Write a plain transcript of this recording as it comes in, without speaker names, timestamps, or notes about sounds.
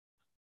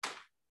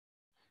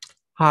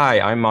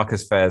Hi, I'm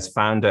Marcus Fairs,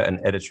 founder and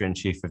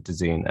editor-in-chief of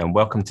Dezeen, and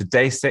welcome to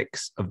day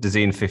 6 of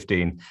Dezeen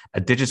 15, a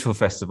digital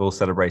festival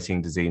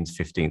celebrating Dezeen's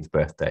 15th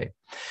birthday.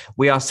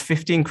 We asked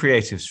 15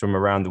 creatives from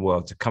around the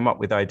world to come up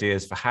with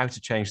ideas for how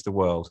to change the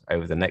world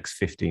over the next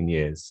 15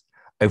 years.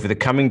 Over the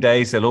coming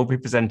days, they'll all be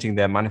presenting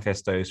their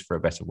manifestos for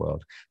a better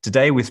world.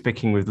 Today, we're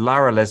speaking with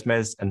Lara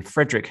Lesmes and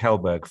Fredrik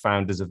Hellberg,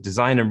 founders of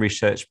design and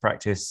research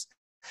practice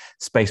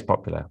Space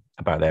Popular,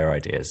 about their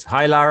ideas.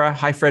 Hi, Lara.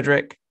 Hi,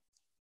 Fredrik.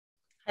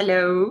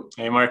 Hello.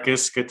 Hey,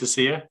 Marcus. Good to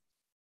see you.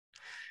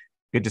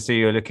 Good to see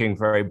you looking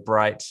very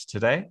bright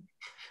today.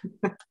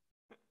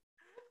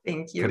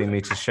 Thank you. Putting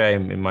me to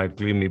shame in my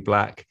gloomy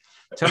black.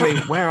 Tell me,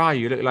 where are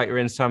you? You look like you're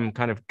in some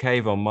kind of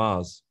cave on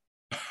Mars.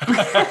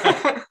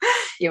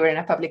 You were in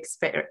a public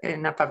square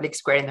in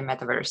the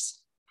metaverse.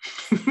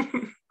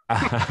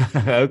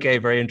 Okay,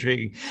 very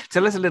intriguing.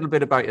 Tell us a little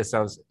bit about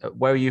yourselves.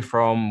 Where are you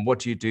from? What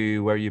do you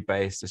do? Where are you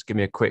based? Just give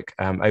me a quick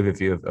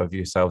overview of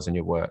yourselves and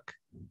your work.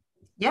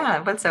 Yeah,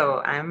 well,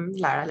 so I'm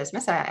Lara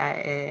Lesmes.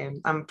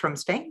 I'm from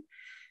Spain.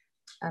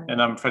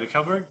 And I'm Fredrik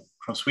Hellberg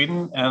from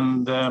Sweden.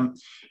 And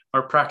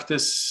our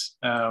practice,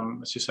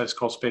 as you said, is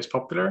called Space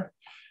Popular.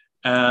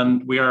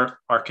 And we are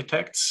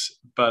architects,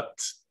 but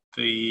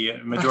the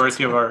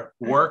majority of our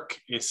work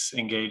is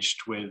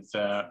engaged with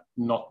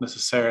not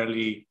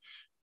necessarily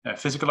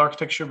physical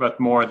architecture, but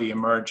more the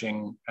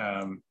emerging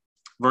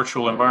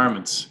virtual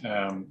environments,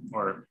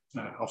 or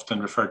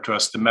often referred to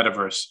as the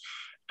metaverse,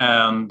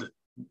 and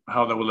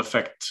how that will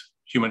affect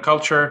human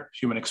culture,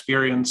 human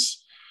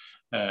experience,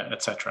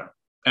 etc.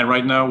 And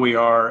right now we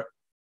are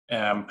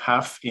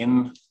half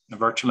in a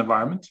virtual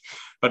environment,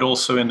 but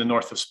also in the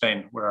north of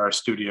Spain, where our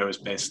studio is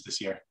based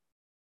this year.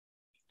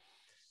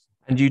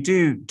 And you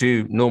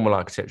do normal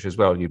architecture as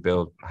well. You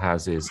build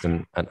houses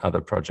and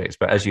other projects.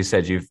 But as you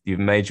said, you've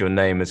made your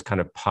name as kind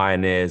of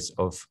pioneers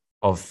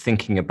of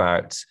thinking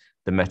about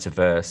the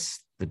metaverse,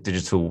 the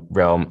digital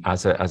realm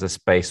as a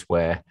space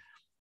where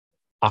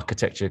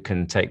architecture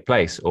can take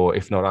place, or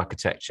if not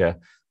architecture,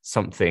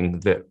 something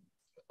that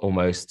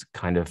almost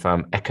kind of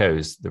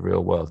echoes the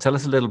real world. Tell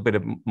us a little bit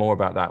more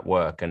about that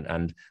work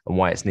and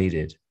why it's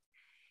needed.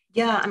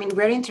 Yeah, I mean,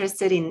 we're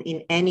interested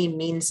in any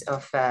means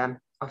of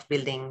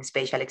building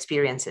spatial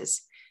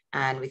experiences.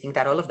 And we think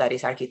that all of that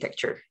is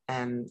architecture.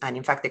 And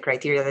in fact, the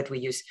criteria that we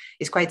use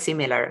is quite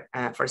similar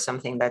for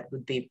something that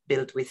would be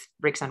built with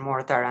bricks and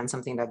mortar and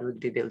something that would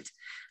be built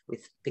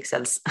with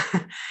pixels.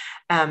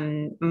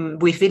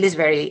 We feel it's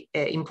very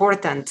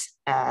important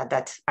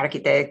that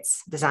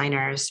architects,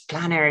 designers,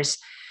 planners,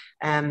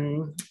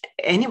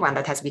 anyone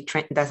that has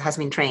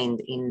been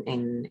trained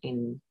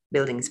in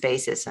building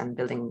spaces and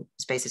building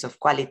spaces of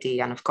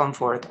quality and of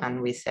comfort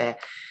and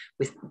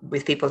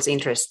with people's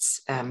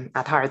interests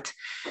at heart,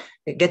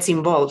 it gets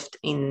involved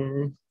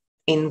in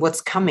what's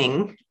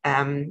coming.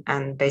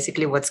 And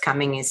basically what's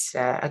coming is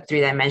a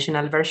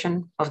three-dimensional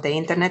version of the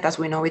internet as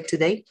we know it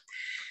today.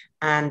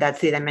 And that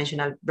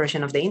three-dimensional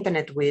version of the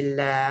internet will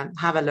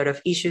have a lot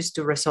of issues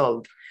to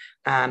resolve.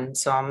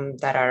 Some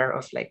that are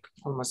of like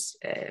almost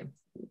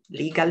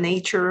legal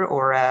nature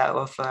or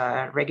of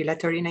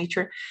regulatory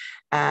nature.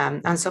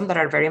 And some that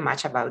are very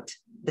much about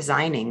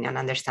designing and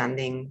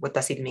understanding what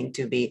does it mean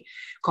to be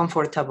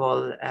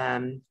comfortable,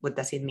 what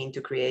does it mean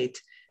to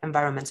create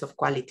environments of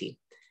quality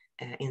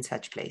in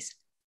such place.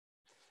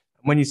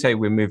 When you say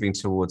we're moving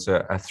towards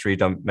a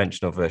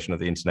three-dimensional version of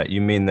the internet,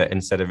 you mean that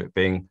instead of it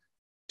being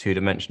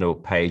two-dimensional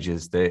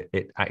pages, that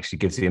it actually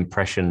gives the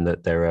impression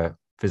that there are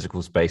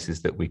physical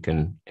spaces that we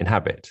can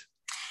inhabit?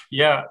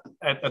 Yeah,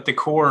 at the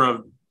core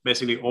of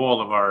basically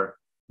all of our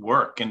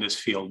work in this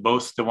field,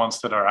 both the ones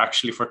that are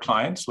actually for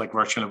clients, like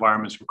virtual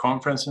environments for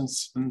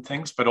conferences and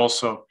things, but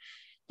also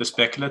the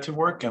speculative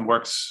work and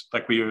works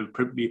like we will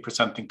be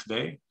presenting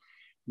today.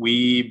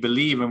 We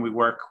believe and we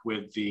work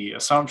with the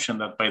assumption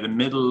that by the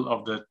middle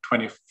of the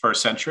 21st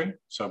century,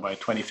 so by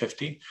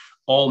 2050,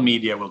 all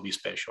media will be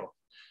spatial.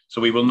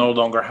 So we will no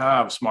longer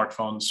have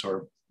smartphones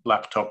or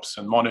laptops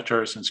and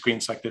monitors and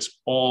screens like this.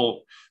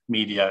 All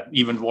media,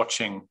 even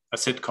watching a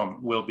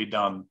sitcom, will be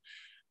done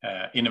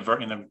in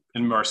an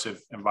immersive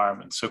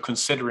environment. So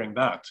considering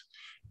that,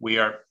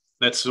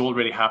 that's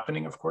already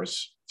happening, of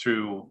course,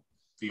 through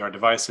VR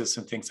devices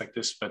and things like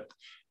this, but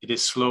it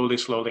is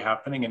slowly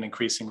happening, and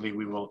increasingly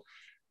we will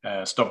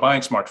stop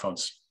buying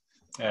smartphones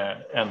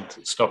and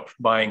stop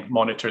buying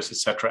monitors,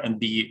 etc., and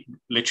be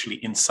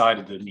literally inside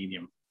of the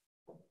medium.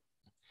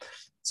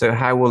 So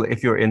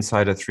if you're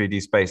inside a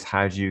 3D space,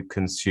 how do you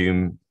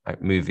consume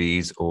like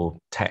movies or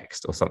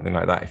text or something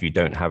like that if you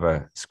don't have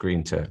a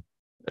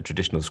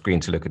traditional screen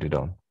to look at it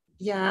on?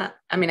 Yeah,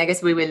 I mean, I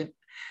guess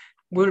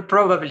we'll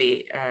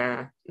probably,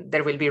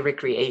 there will be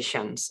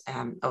recreations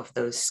of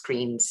those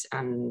screens.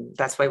 And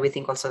that's why we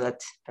think also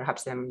that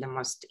perhaps the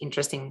most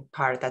interesting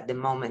part at the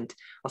moment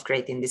of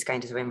creating these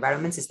kinds of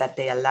environments is that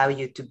they allow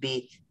you to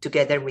be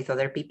together with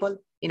other people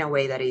in a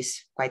way that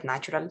is quite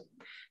natural,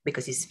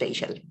 because it's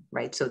spatial,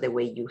 right? So the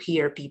way you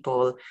hear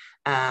people,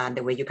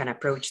 the way you can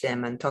approach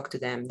them and talk to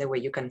them, the way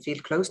you can feel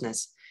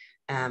closeness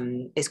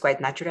is quite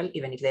natural,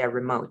 even if they are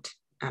remote.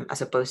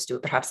 as opposed to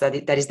perhaps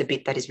that is the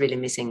bit that is really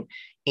missing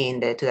in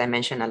the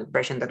two-dimensional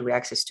version that we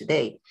access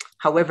today.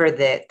 However,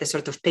 the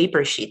sort of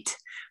paper sheet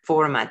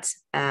format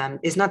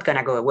is not going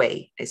to go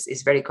away.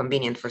 It's very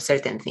convenient for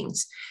certain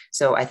things.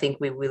 So I think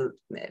we will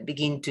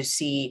begin to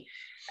see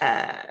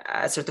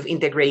a sort of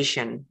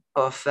integration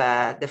of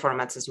the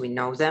formats as we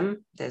know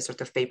them, the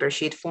sort of paper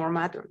sheet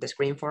format or the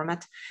screen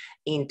format,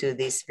 into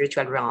this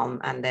virtual realm,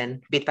 and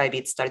then bit by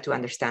bit start to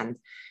understand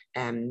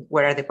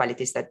what are the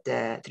qualities that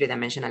the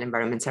three-dimensional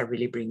environments are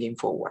really bringing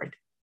forward.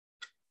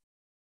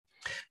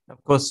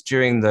 Of course,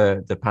 during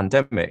the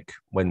pandemic,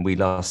 when we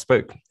last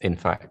spoke, in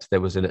fact,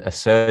 there was a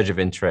surge of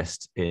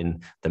interest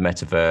in the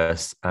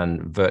metaverse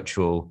and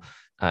virtual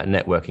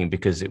networking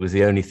because it was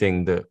the only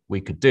thing that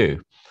we could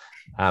do.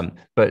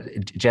 But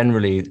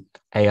generally,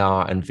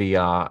 AR and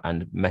VR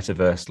and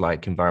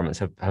metaverse-like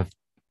environments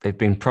they've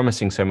been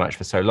promising so much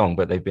for so long,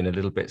 but they've been a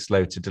little bit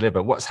slow to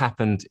deliver. What's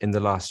happened in the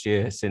last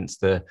year since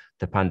the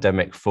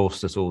pandemic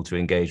forced us all to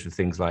engage with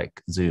things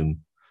like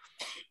Zoom?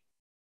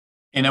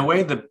 In a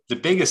way, the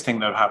biggest thing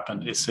that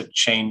happened is a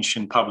change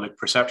in public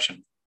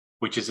perception,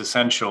 which is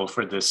essential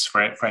for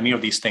any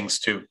of these things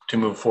to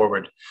move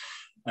forward.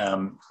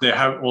 There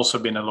have also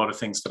been a lot of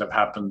things that have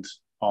happened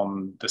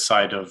on the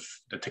side of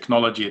the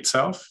technology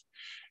itself,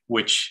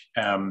 which,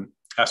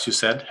 as you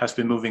said, has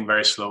been moving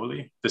very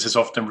slowly. This is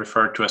often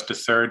referred to as the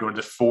third or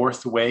the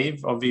fourth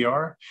wave of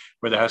VR,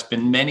 where there has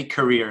been many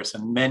careers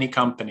and many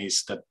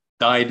companies that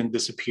died and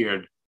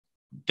disappeared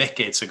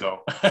decades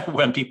ago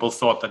when people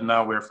thought that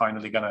now we're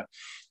finally going to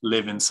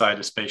live inside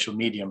a spatial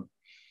medium.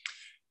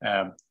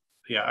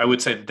 I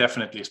would say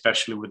definitely,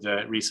 especially with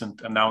the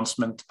recent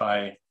announcement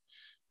by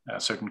a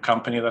certain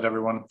company that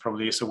everyone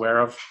probably is aware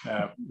of,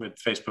 with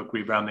Facebook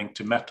rebranding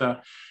to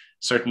Meta.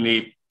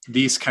 Certainly,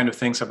 these kind of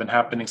things have been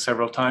happening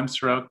several times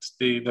throughout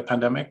the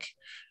pandemic,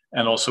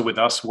 and also with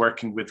us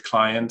working with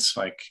clients,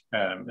 like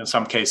in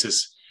some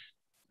cases,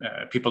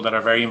 people that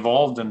are very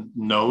involved and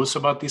knows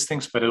about these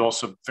things, but it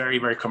also very,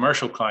 very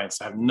commercial clients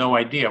that have no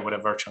idea what a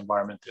virtual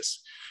environment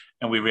is.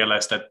 And we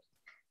realized that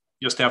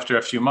just after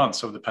a few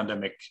months of the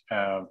pandemic,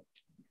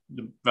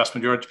 the vast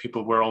majority of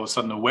people were all of a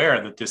sudden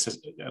aware that this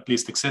at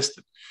least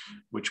existed,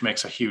 which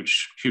makes a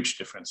huge, huge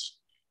difference.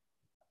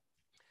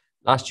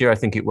 Last year, I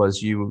think it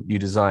was, you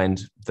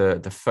designed the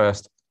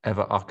first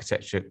ever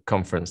architecture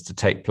conference to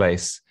take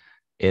place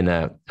in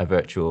a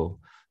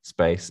virtual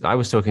space. I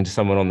was talking to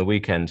someone on the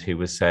weekend who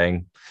was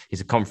saying,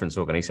 he's a conference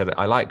organizer. He said,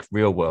 I like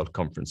real world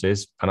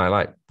conferences and I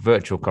like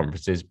virtual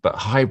conferences, but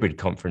hybrid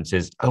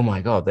conferences, oh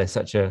my God, they're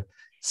such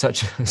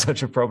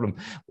a problem.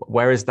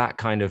 Where is that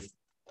kind of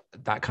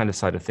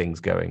side of things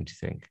going, do you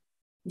think?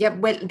 Yeah,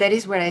 well, that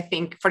is where I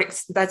think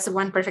that's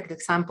one perfect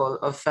example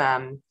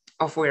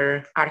of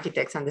where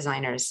architects and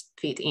designers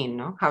fit in.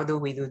 No? How do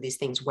we do these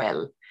things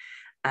well?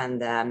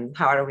 And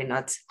how are we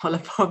not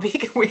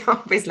holophobic? We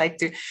always like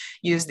to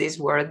use this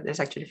word. There's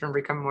actually from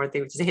Rick and Morty,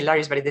 which is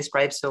hilarious, but it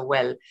describes so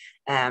well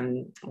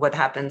what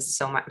happens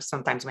so much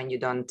sometimes when you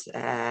don't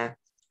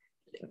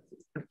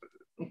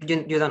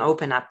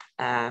open up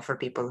for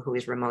people who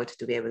is remote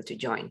to be able to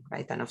join,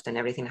 right? And often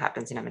everything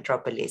happens in a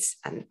metropolis,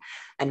 and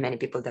many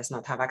people does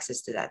not have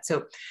access to that.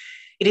 So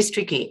it is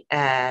tricky,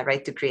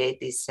 right, to create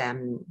these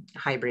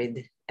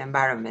hybrid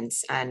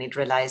environments, and it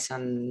relies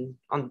on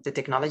the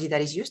technology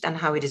that is used and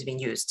how it is being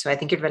used. So I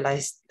think it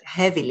relies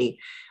heavily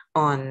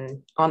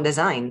on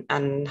design,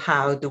 and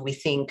how do we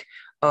think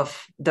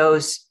of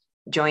those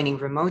joining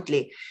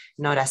remotely,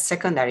 not as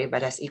secondary,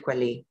 but as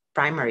equally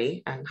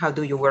primary, and how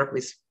do you work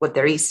with what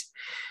there is?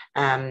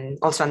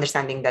 Also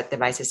understanding that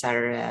devices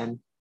are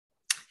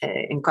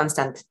in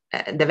constant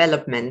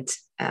development.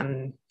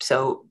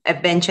 So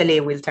eventually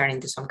we'll turn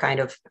into some kind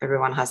of,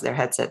 everyone has their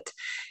headset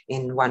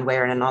in one way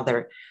or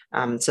another,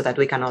 so that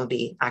we can all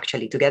be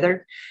actually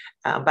together.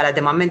 But at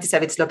the moment it's a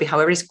bit sloppy.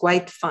 However, it's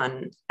quite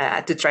fun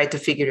to try to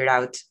figure it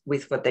out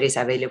with what there is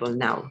available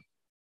now.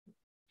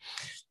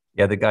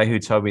 Yeah, the guy who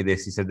told me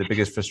this, he said the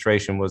biggest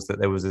frustration was that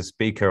there was a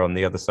speaker on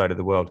the other side of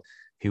the world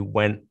who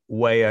went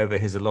way over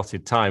his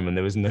allotted time and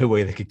there was no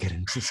way they could get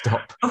him to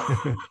stop.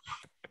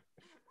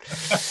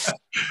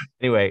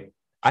 Anyway,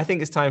 I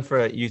think it's time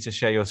for you to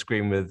share your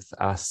screen with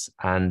us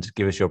and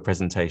give us your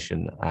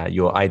presentation,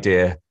 your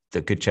idea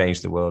that could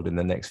change the world in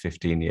the next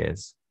 15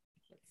 years.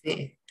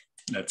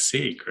 Let's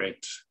see.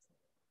 Great.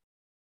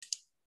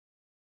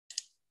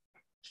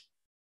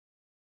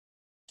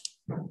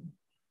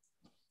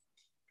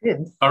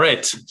 Good. All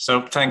right.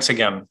 So thanks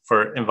again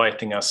for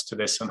inviting us to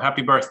this, and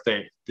happy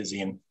birthday,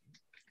 Dezeen.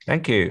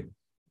 Thank you.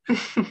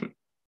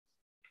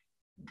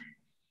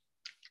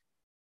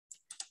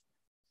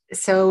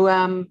 So,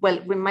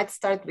 well, we might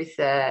start with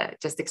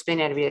just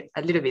explaining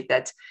a little bit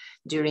that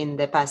during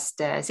the past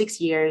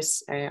 6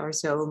 years or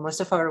so,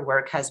 most of our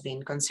work has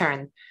been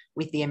concerned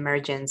with the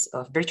emergence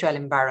of virtual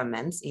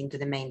environments into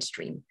the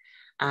mainstream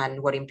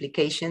and what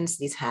implications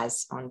this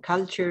has on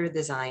culture,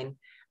 design,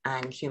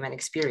 and human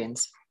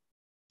experience.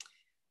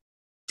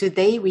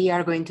 Today, we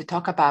are going to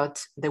talk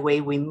about the way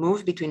we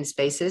move between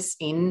spaces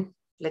in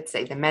let's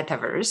say, the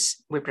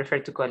metaverse. We prefer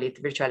to call it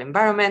virtual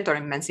environment or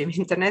immersive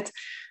internet,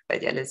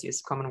 but yeah, let's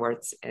use common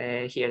words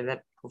here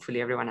that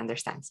hopefully everyone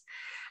understands.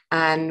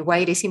 And why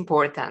it is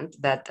important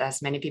that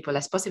as many people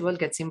as possible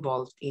gets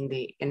involved in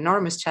the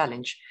enormous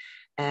challenge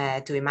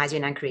to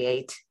imagine and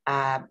create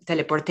a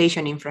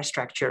teleportation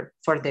infrastructure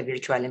for the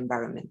virtual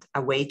environment,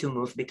 a way to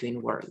move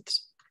between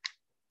worlds.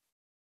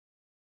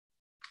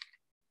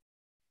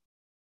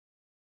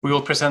 We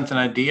will present an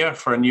idea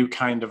for a new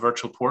kind of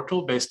virtual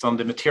portal based on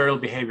the material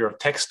behavior of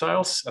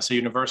textiles as a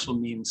universal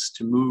means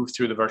to move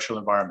through the virtual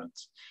environment,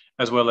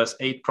 as well as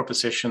 8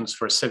 propositions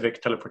for civic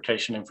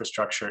teleportation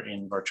infrastructure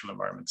in virtual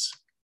environments.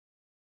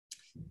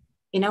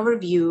 In our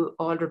view,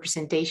 all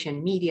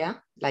representation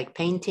media, like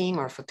painting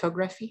or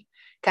photography,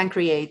 can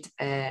create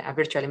a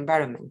virtual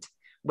environment,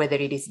 whether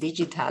it is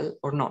digital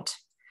or not.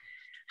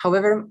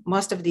 However,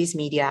 most of these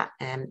media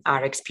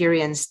are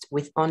experienced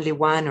with only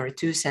 1 or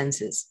 2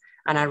 senses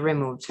and are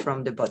removed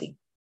from the body.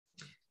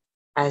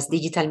 As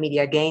digital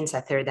media gains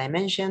a 3rd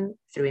dimension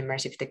through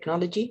immersive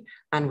technology,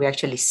 and we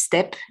actually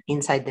step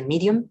inside the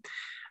medium,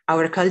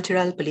 our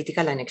cultural,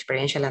 political, and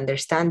experiential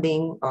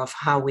understanding of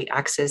how we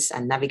access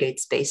and navigate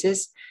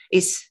spaces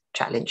is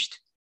challenged.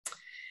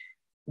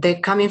 The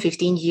coming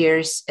 15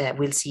 years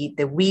will see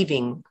the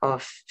weaving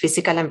of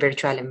physical and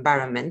virtual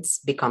environments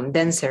become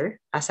denser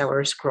as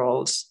our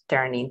scrolls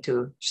turn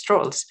into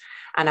strolls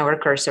and our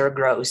cursor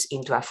grows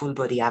into a full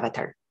body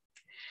avatar.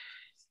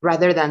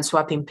 Rather than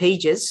swapping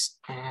pages,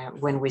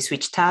 when we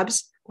switch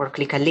tabs or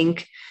click a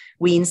link,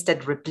 we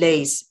instead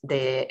replace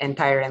the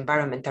entire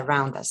environment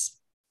around us.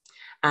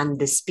 And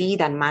the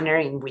speed and manner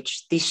in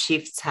which these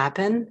shifts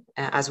happen,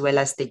 as well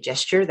as the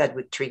gesture that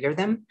would trigger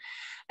them,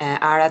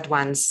 are at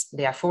once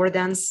the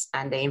affordance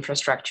and the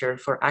infrastructure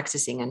for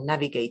accessing and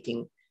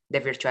navigating the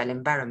virtual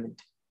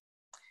environment.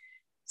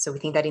 So we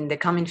think that in the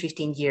coming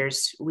 15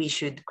 years, we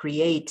should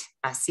create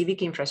a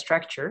civic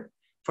infrastructure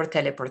for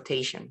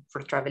teleportation,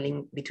 for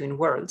traveling between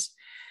worlds,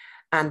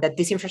 and that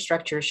this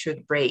infrastructure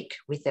should break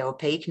with the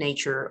opaque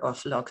nature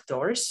of locked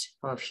doors,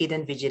 of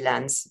hidden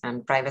vigilance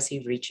and privacy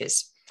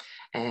breaches,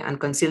 and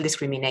concealed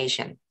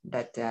discrimination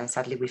that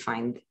sadly we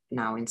find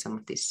now in some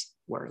of these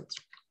worlds.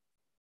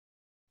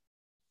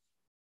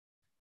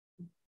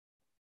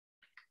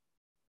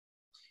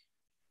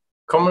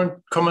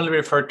 Commonly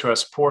referred to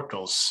as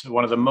portals,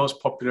 one of the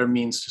most popular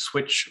means to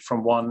switch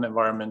from one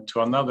environment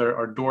to another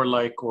are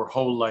door-like or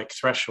hole-like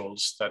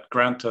thresholds that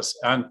grant us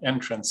an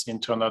entrance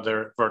into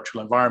another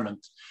virtual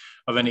environment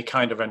of any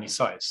kind of any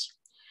size.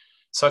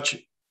 Such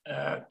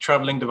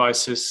traveling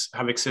devices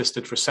have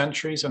existed for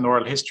centuries in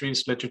oral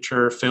histories,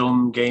 literature,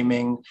 film,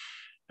 gaming,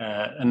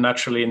 and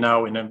naturally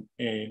now in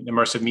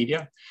immersive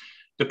media.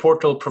 The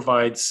portal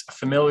provides a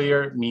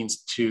familiar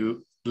means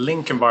to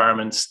link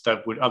environments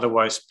that would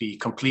otherwise be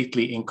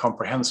completely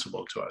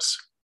incomprehensible to us.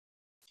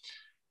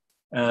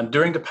 And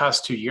during the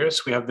past 2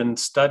 years, we have been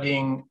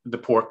studying the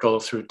portal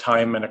through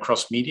time and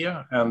across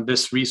media, and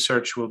this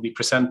research will be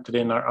presented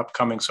in our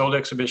upcoming solo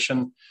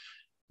exhibition,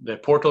 The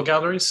Portal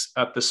Galleries,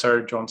 at the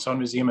Sir John Soane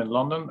Museum in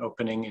London,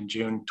 opening in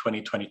June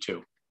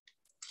 2022.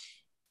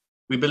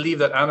 We believe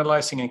that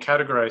analyzing and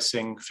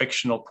categorizing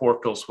fictional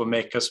portals will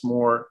make us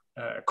more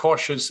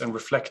cautious and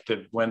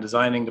reflective when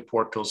designing the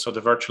portals of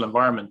the virtual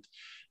environment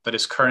that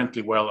is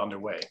currently well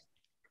underway.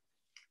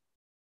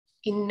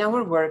 In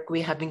our work,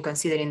 we have been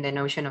considering the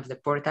notion of the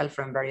portal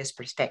from various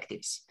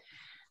perspectives.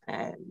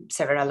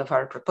 Several of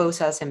our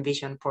proposals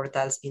envision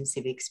portals in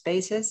civic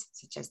spaces,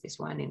 such as this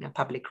one in a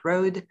public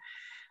road.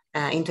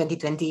 In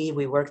 2020,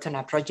 we worked on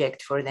a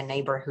project for the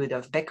neighborhood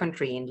of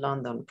Becontree in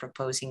London,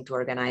 proposing to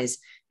organize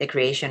the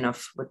creation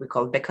of what we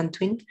call Becon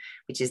Twin,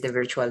 which is the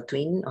virtual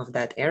twin of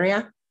that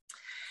area.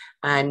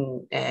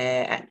 And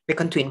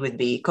Becon Twin would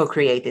be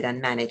co-created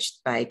and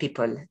managed by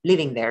people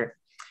living there,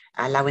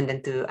 allowing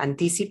them to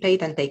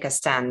anticipate and take a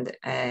stand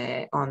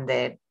on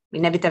the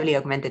inevitably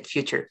augmented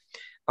future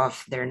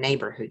of their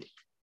neighborhood.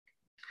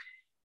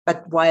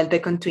 But while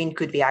Becon Twin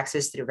could be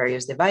accessed through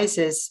various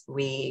devices,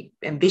 we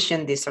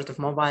envisioned these sort of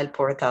mobile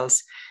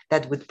portals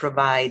that would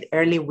provide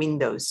early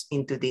windows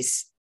into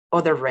this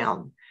other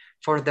realm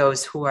for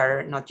those who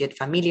are not yet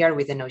familiar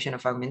with the notion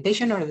of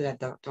augmentation or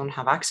that don't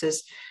have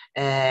access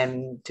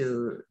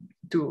to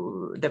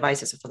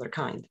devices of other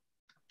kind.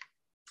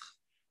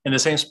 In the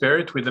same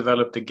spirit, we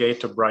developed the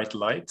Gate of Bright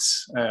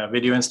Lights, a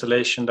video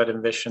installation that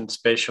envisioned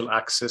spatial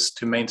access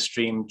to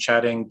mainstream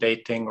chatting,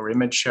 dating, or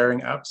image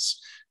sharing apps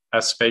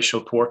as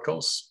spatial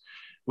portals,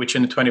 which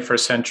in the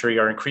 21st century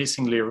are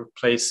increasingly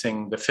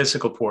replacing the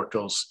physical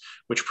portals,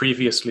 which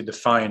previously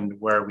defined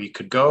where we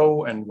could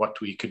go and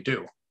what we could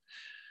do.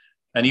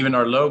 And even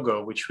our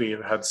logo, which we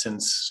have had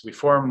since we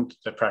formed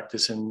the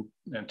practice in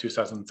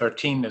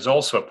 2013, is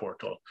also a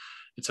portal.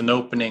 It's an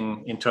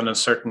opening into an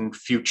uncertain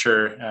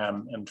future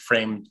and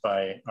framed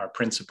by our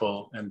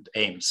principle and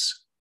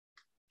aims.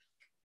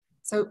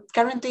 So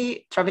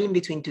currently, traveling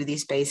between 2D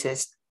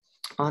spaces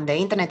on the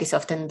internet is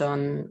often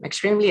done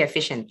extremely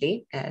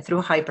efficiently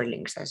through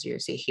hyperlinks, as you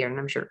see here, and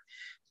I'm sure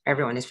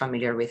everyone is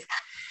familiar with.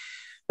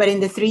 But in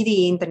the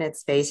 3D internet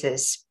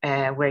spaces,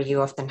 where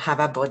you often have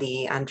a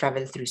body and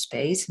travel through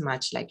space,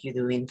 much like you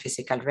do in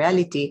physical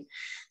reality,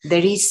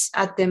 there is,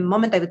 at the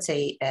moment, I would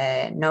say,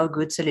 no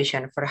good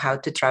solution for how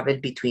to travel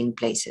between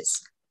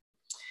places.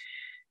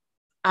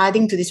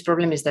 Adding to this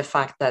problem is the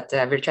fact that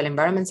virtual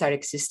environments are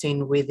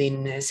existing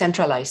within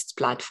centralized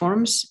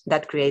platforms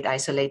that create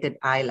isolated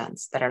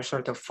islands that are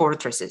sort of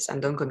fortresses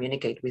and don't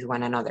communicate with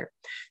one another.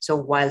 So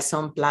while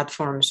some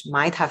platforms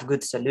might have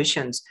good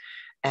solutions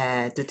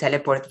to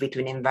teleport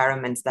between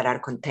environments that are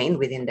contained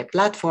within the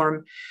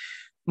platform,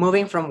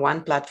 moving from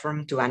one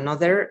platform to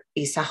another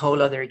is a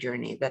whole other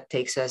journey that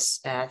takes us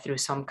through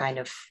some kind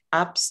of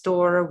app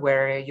store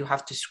where you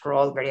have to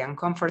scroll very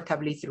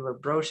uncomfortably through a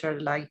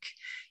browser-like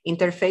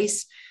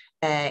interface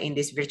in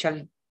these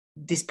virtual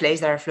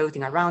displays that are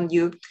floating around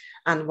you.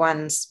 And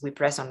once we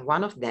press on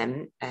one of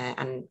them,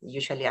 and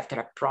usually after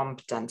a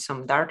prompt and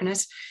some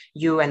darkness,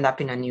 you end up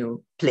in a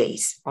new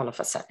place all of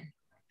a sudden.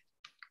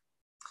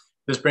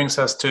 This brings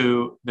us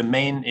to the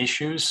main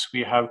issues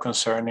we have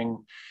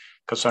concerning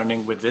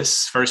with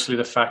this. Firstly,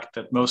 the fact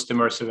that most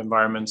immersive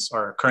environments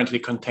are currently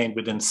contained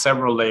within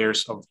several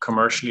layers of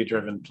commercially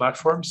driven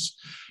platforms.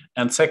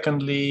 And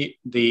secondly,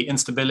 the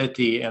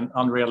instability and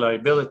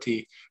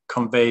unreliability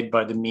conveyed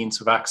by the means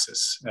of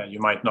access. You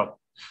might not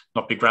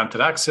be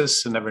granted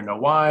access and never know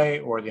why,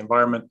 or the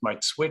environment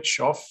might switch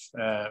off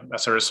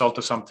as a result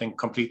of something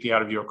completely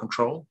out of your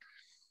control.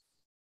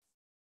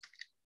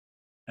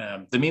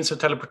 The means of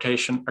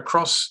teleportation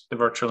across the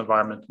virtual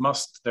environment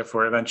must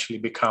therefore eventually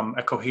become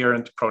a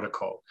coherent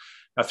protocol,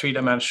 a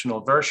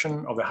three-dimensional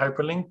version of a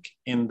hyperlink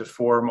in the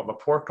form of a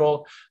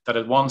portal that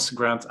at once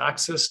grants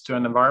access to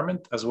an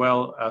environment as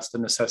well as the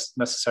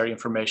necessary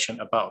information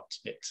about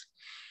it.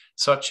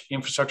 Such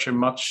infrastructure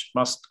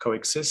must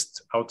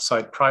coexist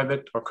outside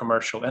private or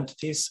commercial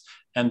entities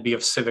and be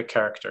of civic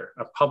character,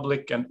 a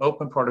public and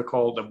open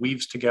protocol that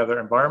weaves together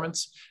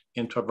environments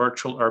into a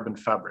virtual urban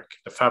fabric,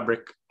 the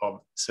fabric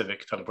of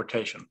civic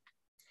teleportation.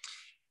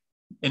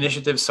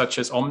 Initiatives such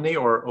as Omni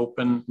or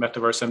Open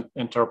Metaverse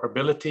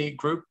Interoperability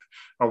Group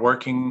are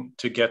working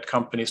to get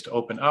companies to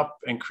open up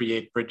and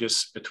create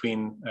bridges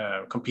between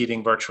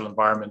competing virtual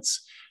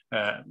environments,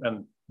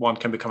 and one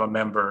can become a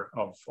member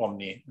of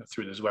Omni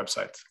through this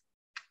website.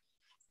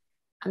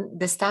 And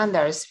the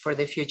standards for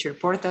the future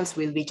portals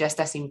will be just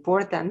as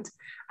important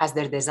as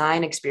their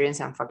design, experience,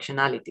 and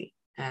functionality.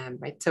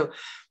 Right? So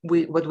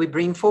what we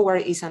bring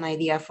forward is an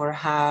idea for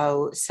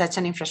how such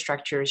an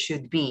infrastructure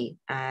should be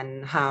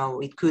and how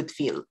it could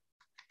feel.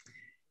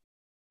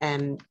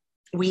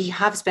 We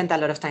have spent a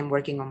lot of time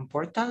working on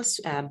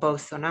portals,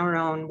 both on our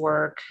own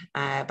work,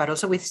 but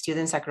also with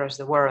students across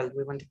the world.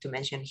 We wanted to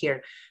mention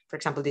here, for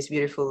example, this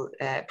beautiful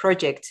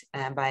project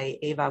by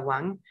Eva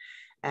Wang,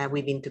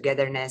 Within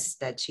Togetherness,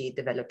 that she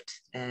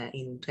developed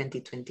in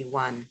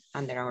 2021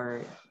 under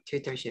our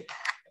tutorship.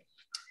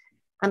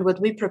 And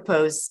what we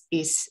propose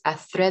is a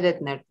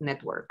threaded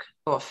network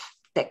of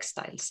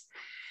textiles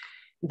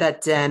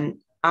that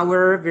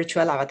our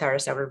virtual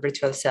avatars, our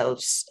virtual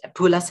selves,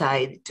 pull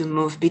aside to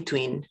move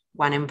between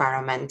one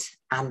environment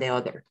and the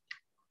other.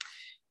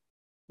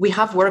 We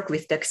have worked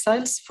with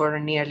textiles for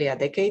nearly a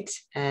decade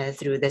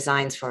through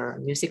designs for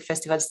music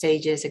festival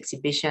stages,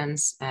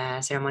 exhibitions,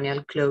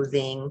 ceremonial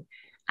clothing,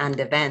 and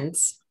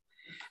events.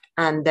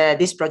 And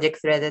this project,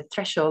 Threaded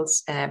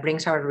Thresholds,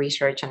 brings our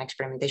research and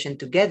experimentation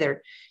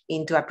together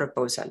into a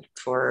proposal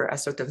for a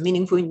sort of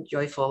meaningful,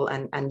 joyful,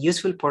 and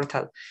useful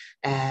portal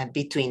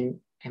between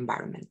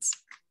environments.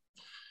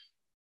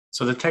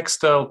 So the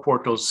textile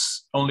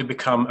portals only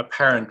become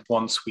apparent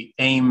once we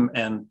aim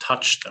and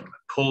touch them,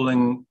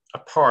 pulling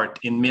apart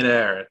in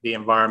midair the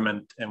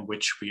environment in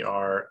which we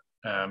are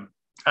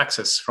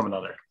access from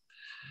another.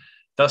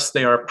 Thus,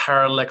 they are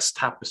parallax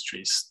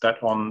tapestries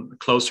that on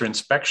closer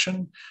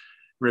inspection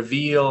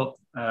reveal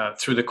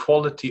through the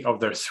quality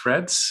of their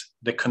threads,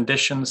 the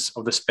conditions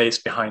of the space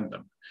behind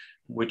them,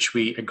 which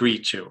we agree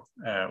to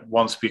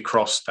once we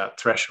cross that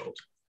threshold.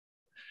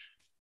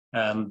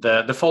 And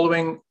the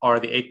following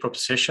are the 8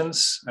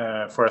 propositions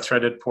for a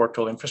threaded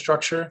portal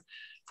infrastructure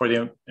for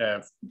the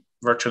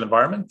virtual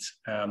environment,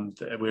 and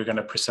we're going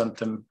to present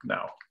them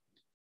now.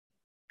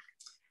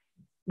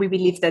 We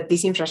believe that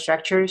this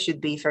infrastructure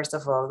should be, first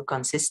of all,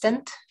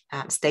 consistent,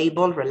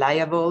 stable,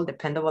 reliable,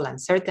 dependable,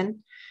 and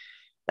certain.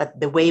 That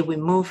the way we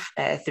move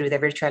through the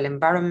virtual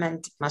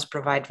environment must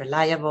provide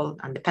reliable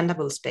and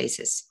dependable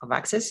spaces of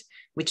access,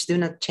 which do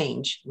not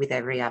change with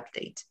every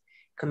update.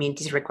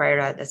 Communities require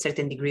a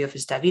certain degree of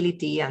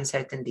stability and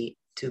certainty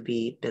to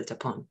be built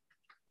upon.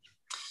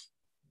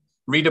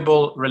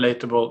 Readable,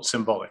 relatable,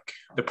 symbolic.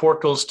 The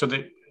portals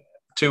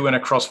to and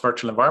across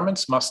virtual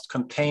environments must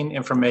contain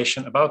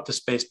information about the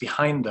space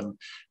behind them,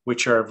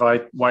 which are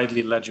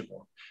widely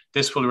legible.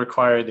 This will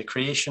require the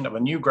creation of a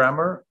new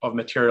grammar of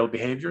material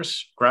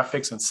behaviors,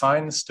 graphics, and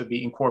signs to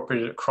be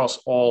incorporated across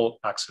all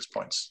access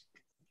points.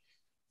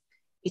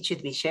 It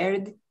should be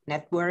shared,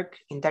 networked,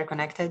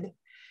 interconnected.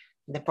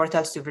 The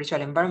portals to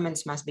virtual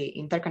environments must be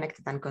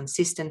interconnected and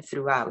consistent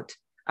throughout,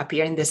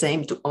 appearing the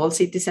same to all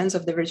citizens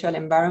of the virtual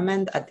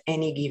environment at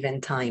any given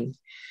time.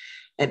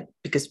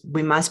 because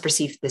we must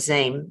perceive the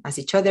same as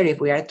each other if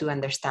we are to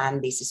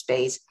understand this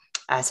space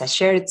as a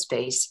shared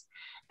space,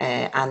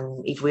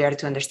 and if we are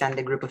to understand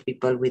the group of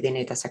people within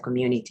it as a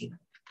community.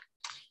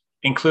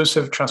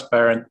 Inclusive,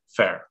 transparent,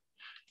 fair.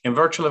 In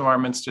virtual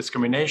environments,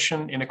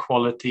 discrimination,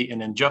 inequality,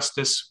 and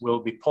injustice will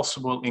be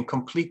possible in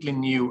completely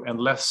new and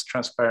less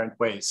transparent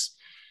ways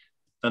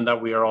than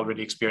that we are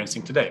already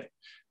experiencing today.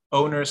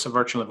 Owners of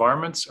virtual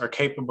environments are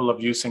capable of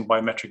using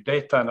biometric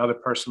data and other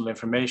personal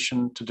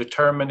information to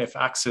determine if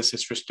access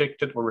is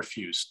restricted or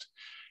refused.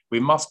 We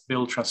must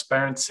build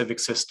transparent civic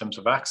systems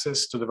of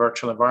access to the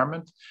virtual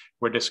environment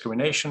where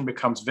discrimination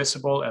becomes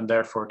visible and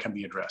therefore can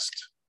be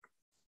addressed.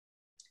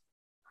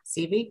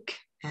 Civic,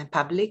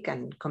 public,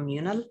 and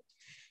communal.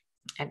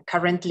 And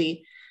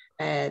currently,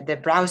 the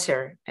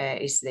browser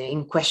is the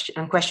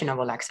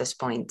unquestionable access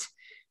point,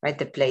 right?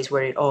 The place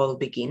where it all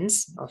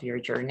begins of your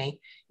journey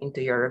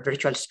into your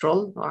virtual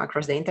stroll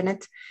across the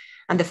internet.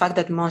 And the fact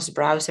that most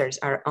browsers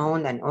are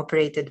owned and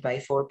operated by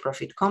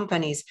for-profit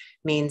companies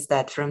means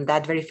that from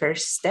that very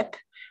first step,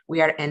 we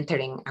are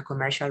entering a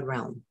commercial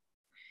realm.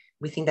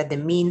 We think that the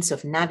means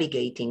of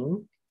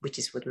navigating, which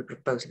is what we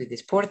propose with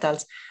these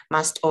portals,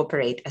 must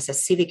operate as a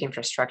civic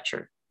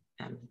infrastructure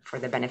for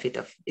the benefit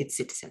of its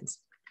citizens.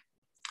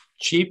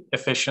 Cheap,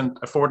 efficient,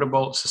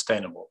 affordable,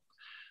 sustainable.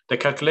 The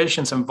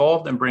calculations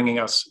involved in bringing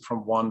us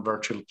from one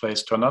virtual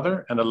place to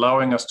another and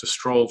allowing us to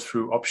stroll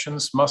through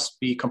options must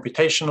be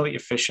computationally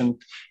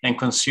efficient and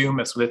consume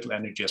as little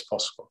energy as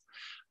possible.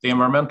 The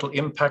environmental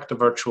impact of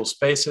virtual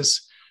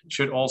spaces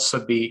should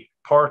also be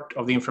part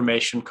of the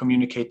information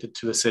communicated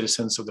to the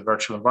citizens of the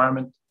virtual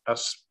environment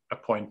as a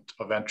point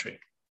of entry.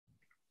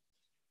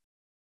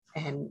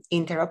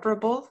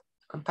 Interoperable,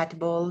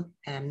 compatible,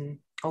 and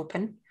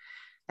open.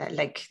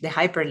 Like the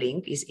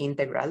hyperlink is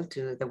integral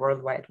to the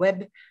World Wide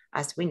Web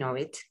as we know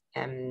it.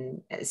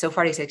 So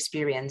far it's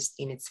experienced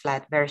in its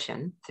flat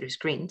version through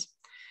screens,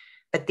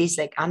 but this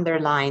like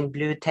underlined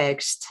blue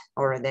text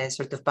or the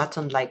sort of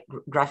button-like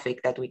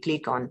graphic that we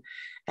click on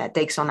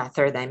takes on a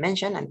third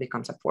dimension and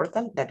becomes a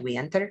portal that we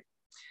enter.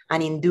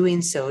 And in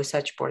doing so,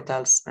 such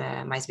portals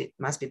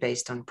must be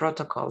based on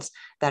protocols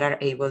that are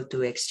able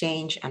to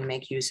exchange and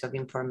make use of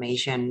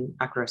information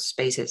across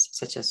spaces,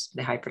 such as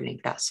the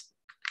hyperlink does.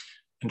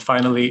 And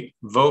finally,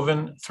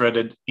 woven,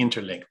 threaded,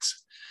 interlinked.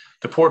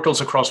 The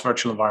portals across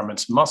virtual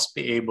environments must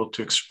be able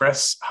to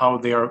express how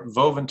they are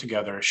woven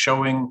together,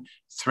 showing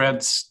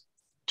threads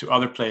to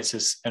other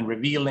places and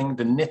revealing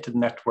the knitted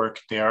network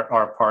they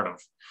are a part of.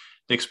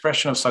 The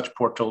expression of such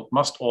portal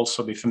must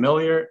also be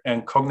familiar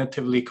and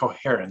cognitively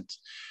coherent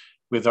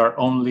with our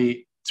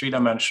only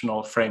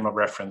three-dimensional frame of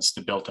reference,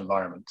 the built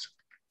environment.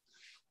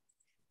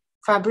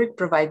 Fabric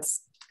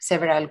provides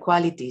several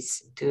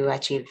qualities to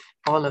achieve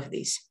all of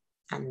these.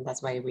 And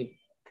that's why we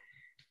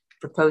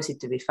propose it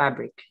to be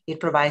fabric. It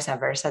provides a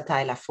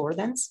versatile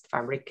affordance.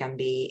 Fabric can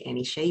be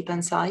any shape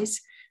and size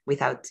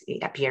without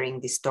appearing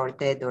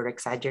distorted or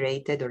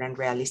exaggerated or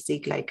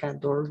unrealistic like a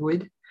door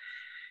would.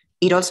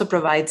 It also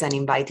provides an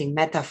inviting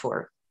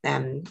metaphor.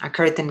 A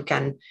curtain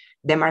can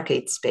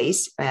demarcate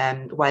space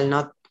while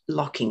not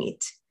locking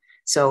it.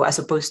 So as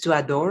opposed to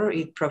a door,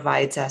 it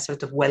provides a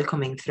sort of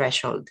welcoming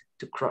threshold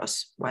to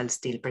cross while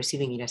still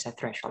perceiving it as a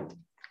threshold.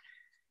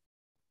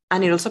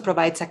 And it also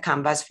provides a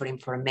canvas for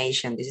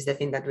information. This is the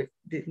thing that we've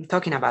been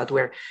talking about,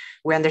 where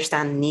we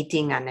understand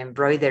knitting and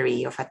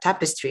embroidery of a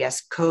tapestry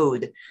as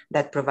code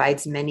that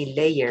provides many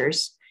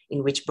layers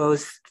in which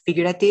both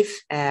figurative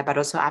but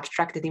also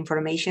abstracted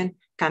information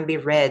can be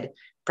read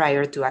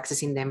prior to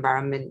accessing the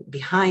environment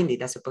behind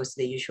it, as opposed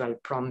to the usual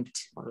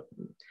prompt or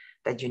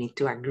that you need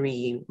to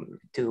agree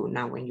to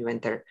now when you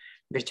enter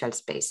virtual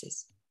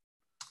spaces.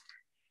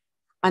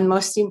 And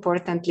most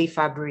importantly,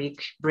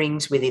 fabric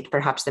brings with it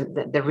perhaps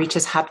the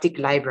richest haptic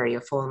library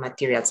of all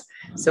materials.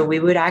 So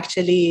we would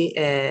actually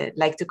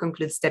like to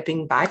conclude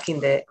stepping back in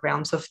the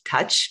realms of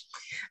touch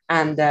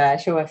and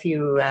show a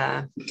few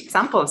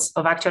samples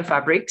of actual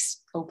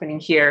fabrics, opening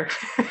here.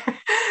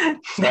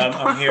 So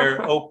I'm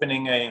here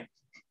opening a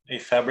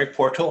fabric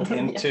portal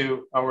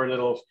into our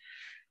little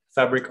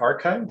fabric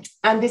archive.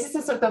 And this is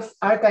a sort of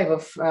archive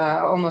of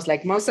almost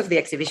like most of the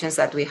exhibitions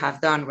that we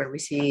have done, where we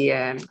see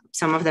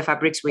some of the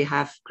fabrics we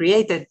have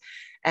created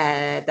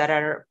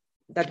that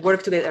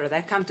work together, or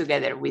that come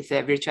together with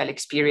virtual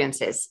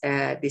experiences.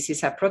 This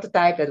is a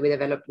prototype that we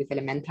developed with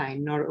Elementa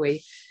in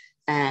Norway.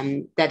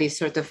 That is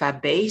sort of a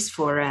base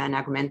for an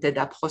augmented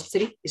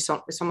upholstery. It's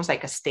almost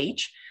like a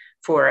stage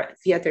for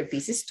theater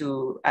pieces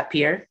to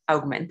appear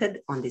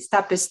augmented on this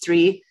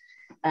tapestry.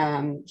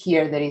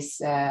 Here there is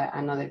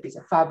another piece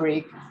of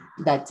fabric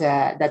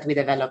that we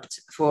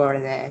developed for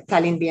the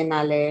Tallinn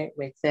Biennale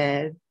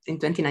in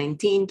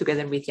 2019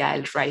 together with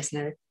Jael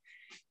Reisner,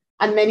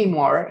 and many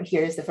more.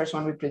 Here is the first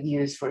one we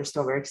produced for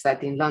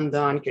Stoverkstad in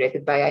London,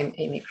 curated by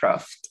Amy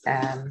Croft,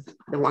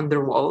 the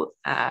Wonder Wall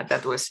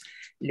that was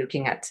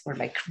looking at or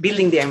like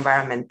building the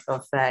environment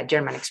of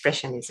German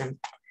Expressionism,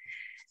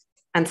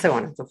 and so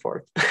on and so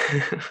forth.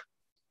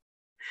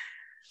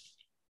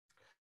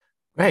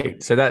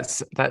 Great. So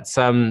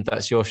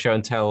that's your show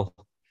and tell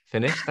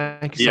finish?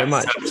 Thank you so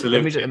much.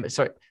 Absolutely. Let me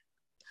sorry.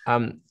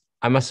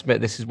 I must admit,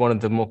 this is one of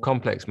the more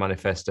complex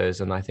manifestos,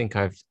 and I think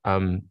I've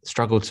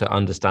struggled to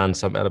understand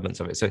some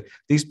elements of it. So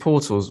these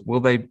portals, will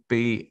they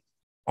be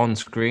on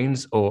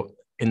screens or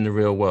in the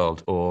real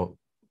world, or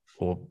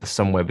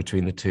somewhere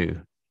between the two?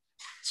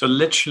 So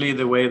literally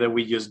the way that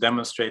we just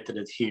demonstrated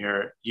it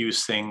here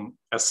using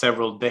a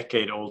several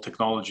decade old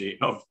technology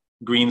of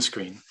green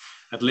screen,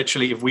 that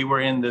literally if we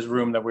were in this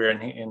room that we're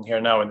in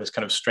here now, in this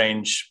kind of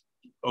strange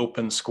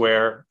open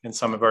square in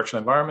some virtual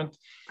environment.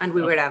 And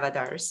we were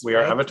avatars. We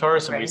right? are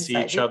avatars and we see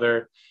each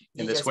other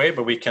in this way,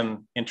 but we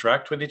can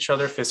interact with each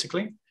other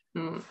physically.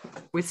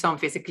 With some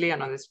physically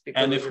and others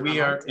people. And if we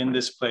are in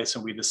this place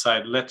and we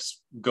decide,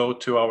 let's go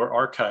to our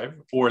archive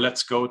or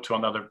let's go to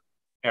another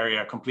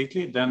area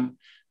completely, then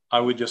I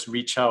would just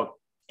reach out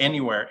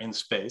anywhere in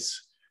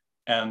space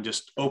and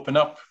just open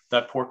up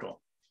that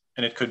portal.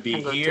 And it could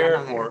be here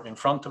or in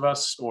front of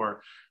us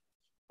or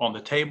on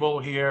the table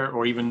here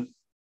or even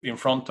in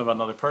front of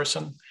another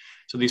person.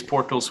 So these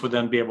portals would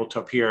then be able to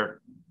appear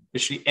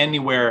literally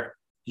anywhere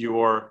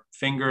your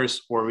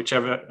fingers or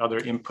whichever other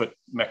input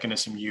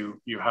mechanism you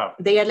have.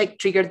 They are like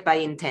triggered by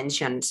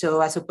intention.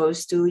 So as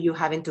opposed to you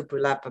having to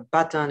pull up a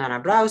button on a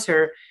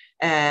browser,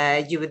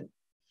 you would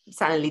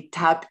suddenly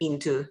tap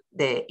into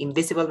the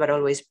invisible but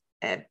always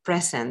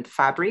present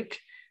fabric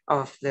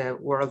of the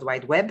World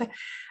Wide Web,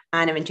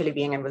 and eventually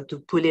being able to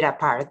pull it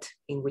apart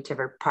in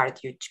whichever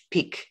part you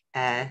pick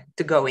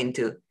to go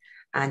into,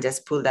 and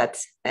just pull that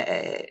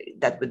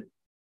would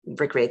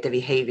recreate the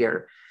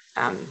behavior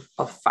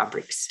of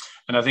fabrics.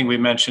 And I think we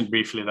mentioned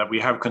briefly that we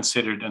have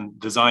considered and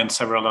designed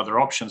several other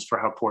options for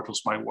how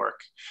portals might work.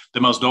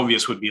 The most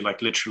obvious would be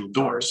like literal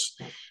doors,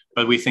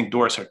 but we think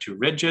doors are too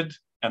rigid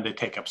and they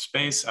take up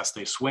space as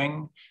they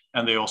swing,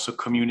 and they also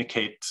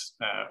communicate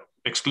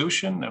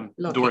exclusion,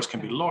 and doors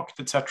can be locked,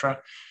 etc.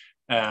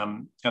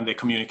 And they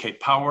communicate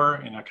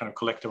power in a kind of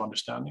collective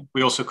understanding.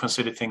 We also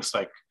consider things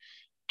like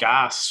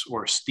gas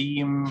or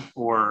steam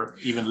or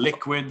even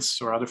liquids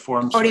or other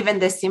forms. Or even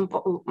the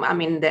simple,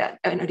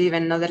 or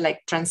even other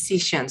like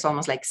transitions,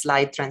 almost like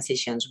slide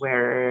transitions,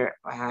 where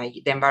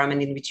the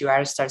environment in which you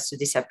are starts to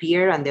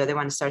disappear and the other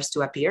one starts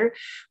to appear.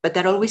 But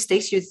that always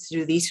takes you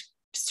through this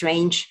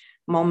strange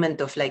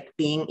moment of like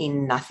being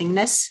in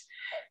nothingness,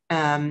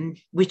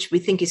 which we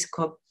think is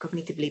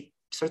cognitively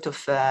sort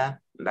of a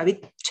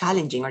bit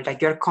challenging, or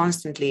like you're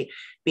constantly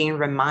being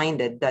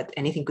reminded that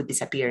anything could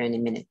disappear any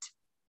minute.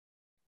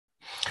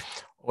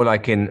 Or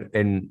like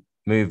in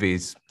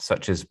movies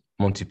such as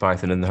Monty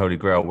Python and the Holy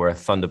Grail, where a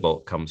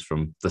thunderbolt comes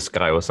from the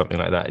sky or something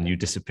like that, and you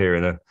disappear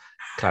in a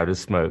cloud of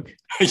smoke.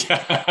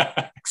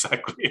 Yeah,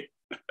 exactly.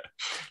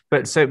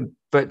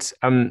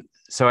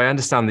 So I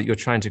understand that you're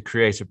trying to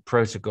create a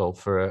protocol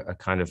for a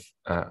kind of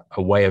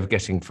a way of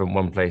getting from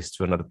one place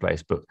to another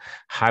place. But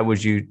how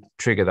would you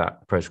trigger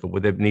that protocol?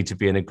 Would there need to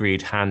be an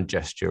agreed hand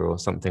gesture or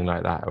something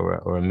like that,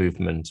 or a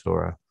movement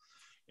or a...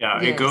 Yeah,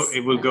 yes.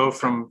 It will go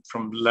from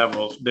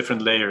levels,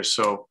 different layers.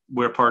 So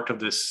we're part of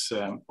this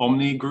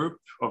Omni group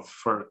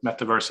for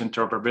metaverse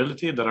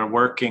interoperability that are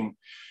working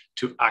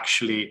to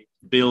actually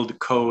build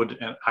code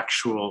and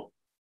actual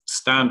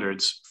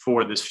standards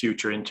for this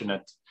future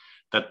internet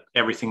that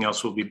everything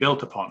else will be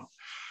built upon.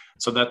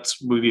 So that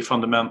will be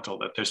fundamental,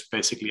 that there's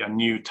basically a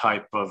new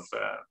type of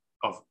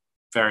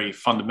very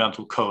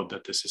fundamental code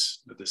that this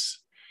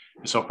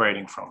is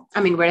operating from.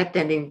 I mean, we're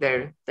attending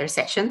their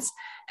sessions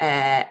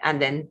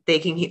and then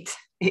taking it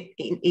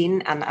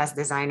in and as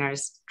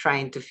designers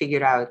trying to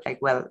figure out like,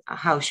 well,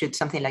 how should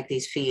something like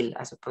this feel,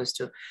 as opposed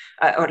to,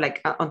 or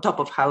like on top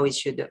of how it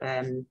should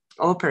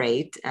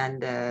operate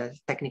and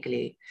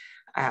technically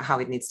how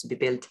it needs to be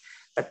built,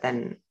 but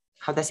then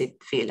how does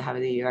it feel? How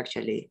do you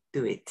actually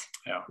do it?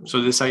 Yeah.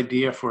 So this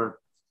idea for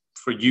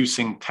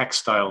using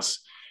textiles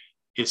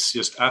is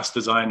just, as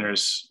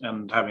designers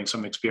and having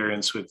some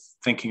experience with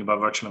thinking about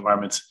virtual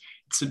environments,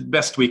 it's the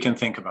best we can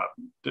think about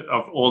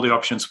of all the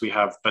options we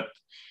have, but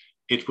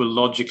it will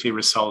logically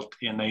result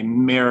in a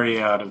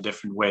myriad of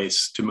different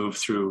ways to move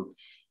through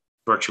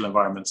virtual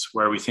environments,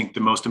 where we think the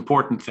most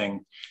important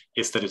thing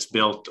is that it's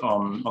built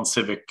on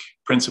civic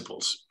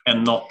principles,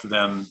 and not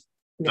then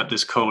that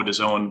this code is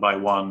owned by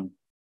one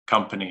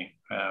company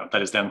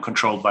that is then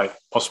controlled by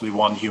possibly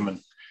one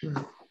human.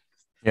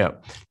 Yeah.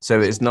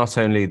 So it's not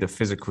only the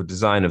physical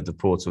design of the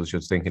portals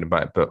you're thinking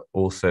about, but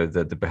also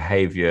the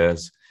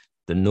behaviors,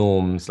 the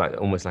norms, like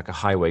almost like a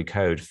highway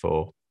code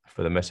for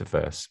the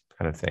metaverse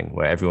kind of thing,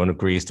 where everyone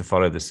agrees to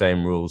follow the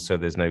same rules so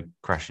there's no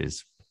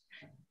crashes.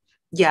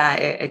 Yeah,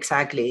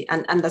 exactly.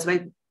 And that's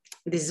why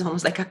this is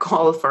almost like a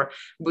call for,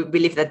 we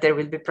believe that there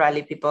will be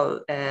probably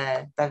people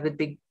that would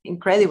be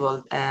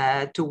incredible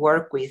to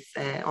work with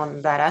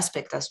on that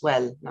aspect as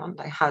well. No?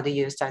 Like, how do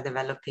you start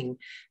developing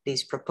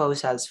these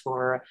proposals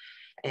for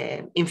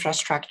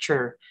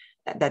infrastructure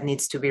that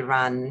needs to be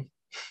run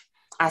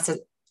as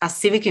a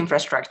civic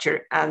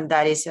infrastructure? And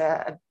that is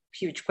a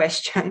huge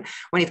question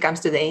when it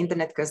comes to the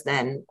internet, because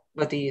then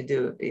what do you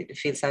do? It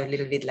feels a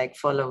little bit like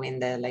following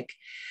the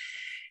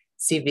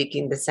civic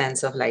in the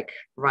sense of like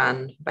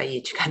run by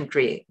each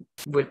country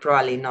will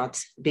probably not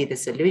be the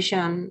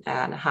solution.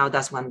 And how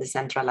does one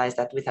decentralize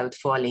that without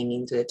falling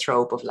into the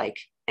trope of like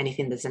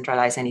anything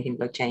decentralized, anything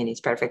blockchain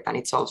is perfect and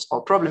it solves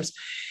all problems,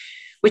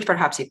 which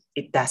perhaps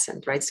it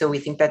doesn't, right? So we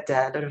think that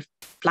a lot of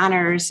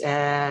planners,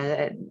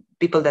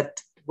 people that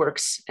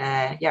works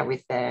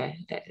with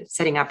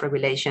setting up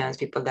regulations,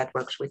 people that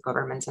works with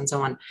governments and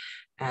so on,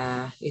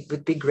 it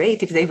would be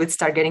great if they would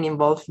start getting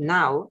involved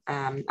now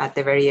at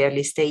the very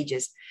early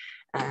stages,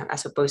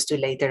 as opposed to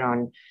later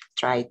on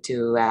try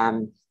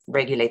to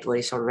regulate what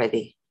is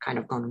already kind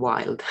of gone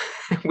wild,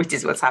 which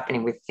is what's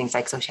happening with things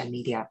like social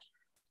media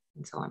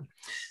and so on.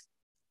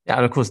 Yeah,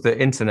 and of course, the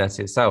internet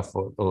itself,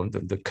 or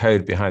the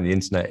code behind the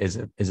internet, is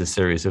a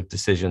series of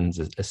decisions,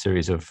 a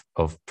series of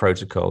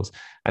protocols.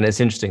 And it's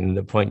interesting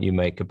the point you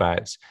make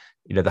about,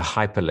 you know, the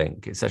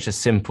hyperlink. It's such a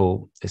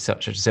simple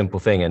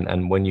thing.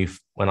 And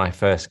when I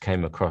first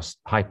came across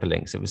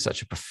hyperlinks, it was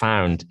such a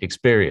profound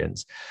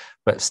experience.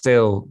 But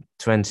still,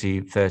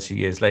 20, 30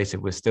 years later,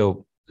 we're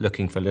still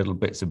looking for little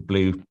bits of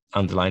blue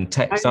underlined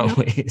text, aren't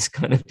we? It's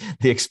kind of,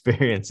 the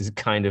experience is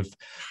kind of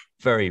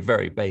very,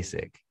 very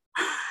basic.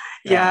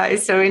 Yeah,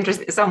 it's so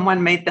interesting.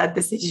 Someone made that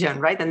decision,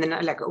 right? And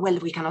then like, well,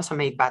 we can also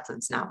make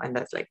buttons now. And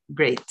that's like,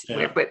 great.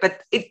 Yeah.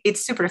 But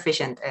it's super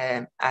efficient,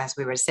 as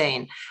we were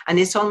saying. And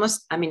it's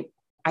almost, I mean,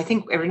 I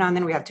think every now and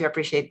then we have to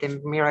appreciate the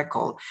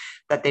miracle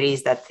that there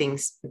is, that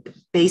things, the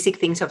basic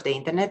things of the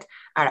internet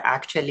are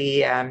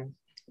actually,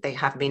 they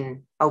have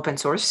been open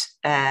source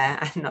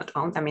and not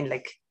owned. I mean,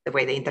 like the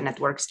way the internet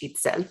works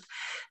itself,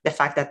 the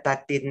fact that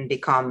that didn't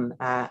become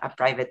a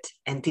private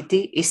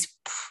entity is,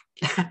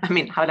 I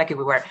mean, how lucky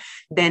we were.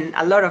 Then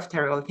a lot of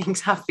terrible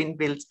things have been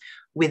built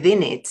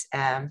within it.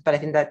 But I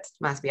think that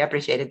must be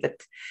appreciated, that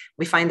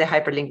we find the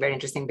hyperlink very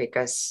interesting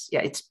because,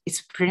 yeah,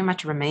 it's pretty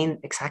much remained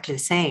exactly the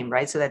same,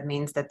 right? So that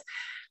means that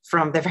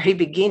from the very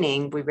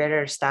beginning, we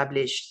better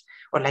establish,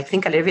 or like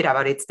think a little bit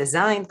about its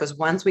design, because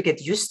once we get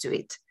used to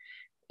it,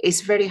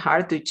 it's very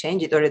hard to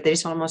change it, or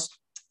there's almost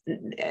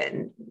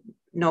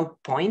no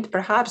point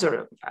perhaps,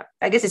 or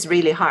I guess it's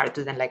really hard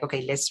to then like,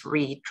 okay, let's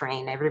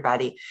retrain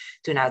everybody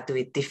to now do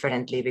it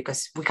differently,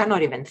 because we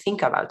cannot even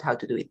think about how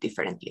to do it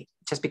differently.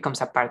 It just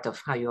becomes a part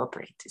of how you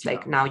operate. It's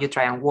like now you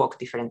try and walk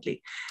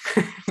differently.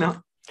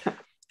 No.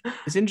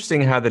 It's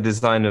interesting how the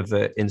design of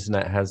the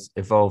internet has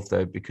evolved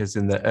though, because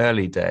in the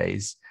early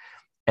days,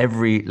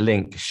 every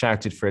link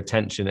shouted for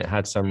attention. It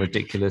had some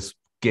ridiculous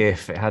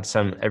GIF. It had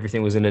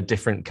everything was in a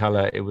different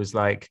color. It was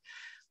like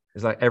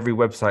every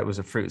website was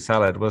a fruit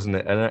salad, wasn't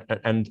it?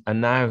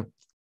 And now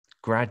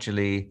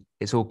gradually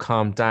it's all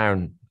calmed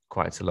down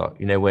quite a lot.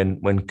 You know, when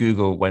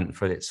Google went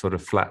for its sort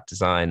of flat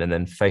design, and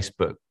then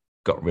Facebook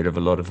got rid of a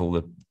lot of all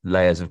the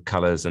layers of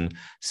colors, and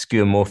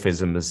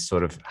skeuomorphism has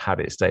sort of had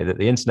its day, that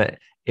the internet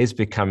is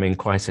becoming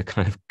quite a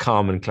kind of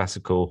calm and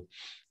classical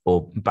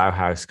or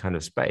Bauhaus kind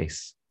of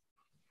space.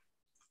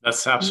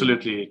 That's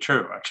absolutely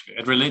true, actually.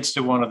 It relates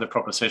to one of the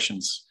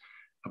propositions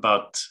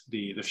about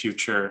the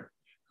future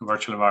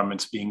virtual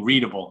environments being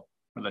readable,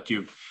 or that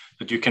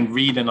you can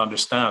read and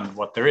understand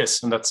what there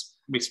is. And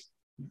we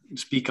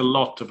speak a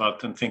lot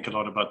about and think a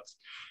lot about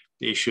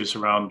the issues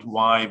around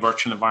why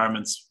virtual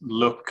environments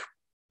look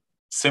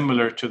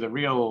similar to the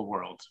real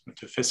world,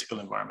 to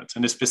physical environments.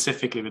 And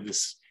specifically with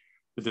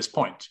this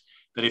point,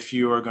 that if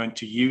you are going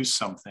to use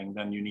something,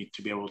 then you need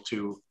to be able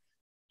to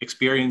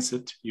experience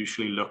it,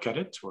 usually look at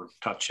it or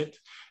touch it,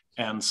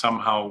 and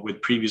somehow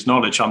with previous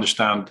knowledge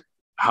understand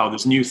how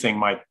this new thing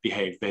might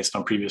behave based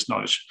on previous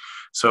knowledge.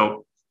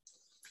 So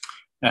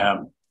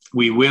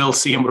we will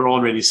see, and we're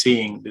already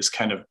seeing, this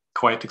kind of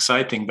quite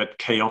exciting but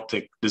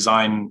chaotic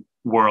design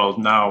world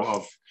now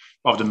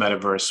of the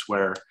metaverse,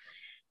 where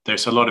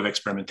there's a lot of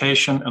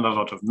experimentation and a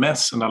lot of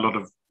mess and a lot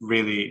of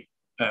really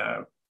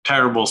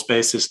terrible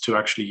spaces to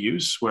actually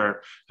use,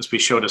 where, as we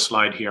showed a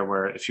slide here,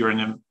 where if you're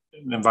in an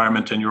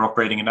environment and you're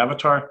operating an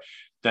avatar,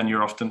 then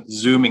you're often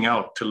zooming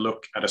out to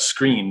look at a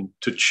screen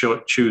to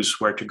choose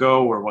where to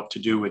go or what to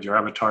do with your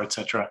avatar,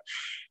 etc.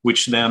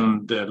 Which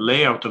then the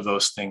layout of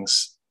those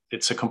things,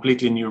 it's a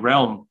completely new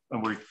realm,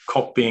 and we're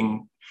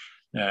copying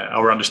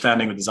our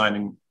understanding of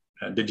designing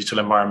digital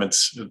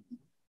environments,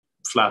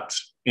 flat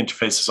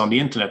interfaces on the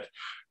internet,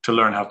 to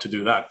learn how to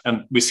do that.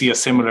 And we see a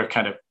similar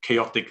kind of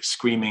chaotic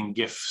screaming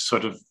GIF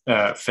sort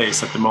of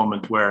phase at the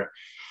moment, where,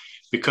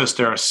 because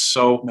there are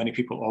so many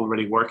people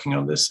already working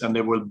on this, and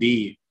there will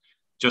be,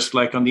 just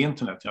like on the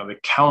internet, the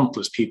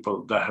countless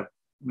people that have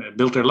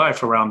built their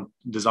life around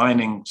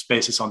designing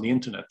spaces on the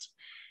internet,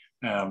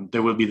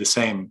 there will be the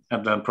same,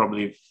 and then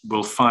probably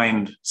we'll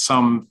find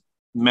some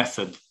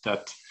method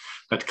that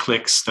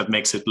clicks, that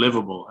makes it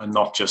livable, and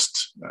not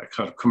just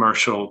kind of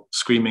commercial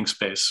screaming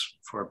space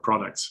for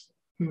products.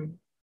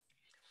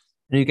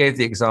 And you gave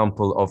the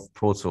example of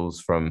portals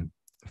from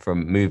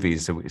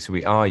movies, so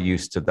we are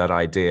used to that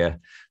idea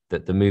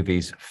that the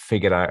movies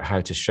figured out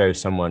how to show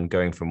someone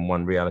going from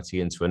one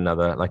reality into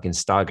another, like in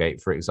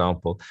Stargate, for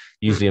example,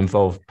 usually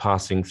involved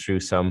passing through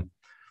some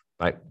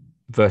like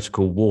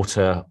vertical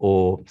water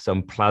or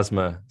some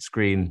plasma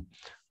screen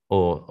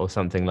or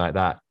something like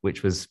that,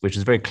 which was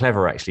very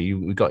clever actually.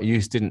 We got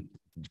used to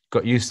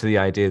the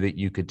idea that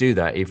you could do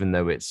that, even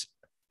though it's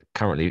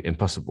currently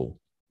impossible.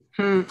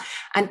 And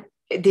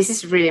this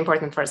is really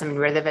important for us. I mean,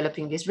 we're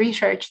developing this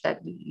research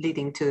that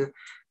leading to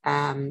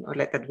or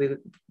like that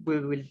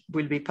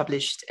will be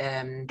published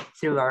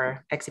through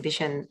our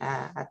exhibition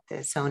at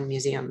the Zone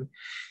Museum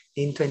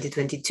in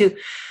 2022,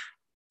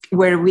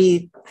 where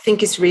we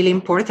think it's really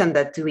important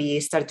that we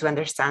start to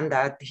understand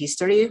that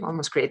history,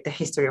 almost create the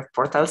history of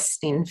portals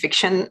in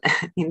fiction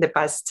in the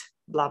past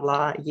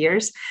blah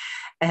years.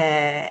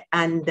 The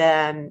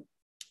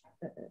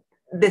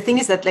thing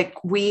is that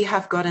like we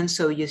have gotten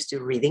so used to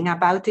reading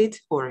about it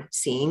or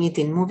seeing it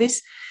in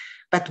movies,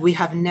 but we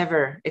have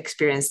never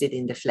experienced it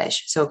in the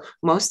flesh. So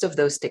most of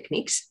those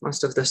techniques,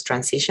 most of those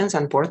transitions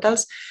and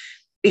portals,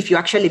 if you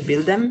actually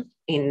build them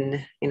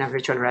in a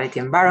virtual reality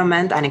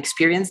environment and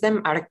experience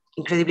them, are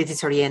incredibly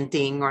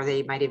disorienting, or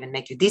they might even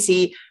make you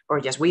dizzy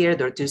or just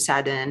weird or too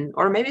sudden,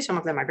 or maybe some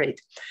of them are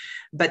great.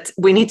 But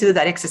we need to do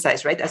that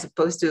exercise, right? As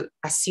opposed to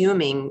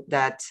assuming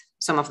that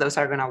some of those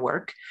are going to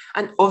work.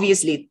 And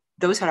obviously,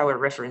 those are our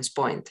reference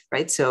point,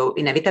 right? So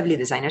inevitably,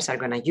 designers are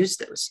going to use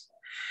those.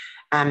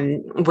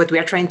 What we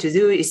are trying to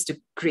do is to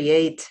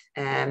create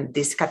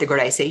this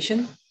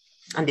categorization.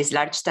 And this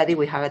large study,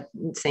 we have a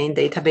Dezeen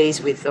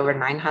database with over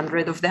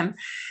 900 of them,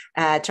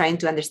 trying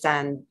to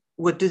understand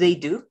what do they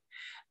do,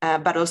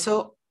 but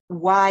also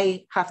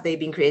why have they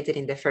been created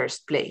in the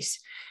first place?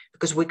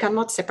 Because we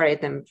cannot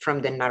separate them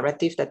from the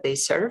narrative that they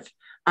serve.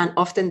 And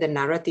often the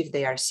narrative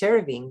they are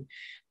serving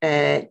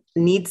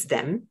needs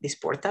them, these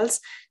portals,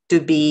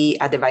 to be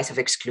a device of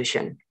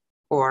exclusion,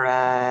 or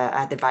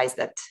a device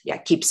that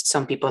keeps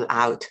some people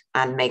out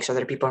and makes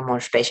other people more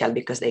special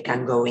because they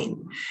can go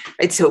in.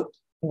 Right? So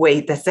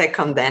wait a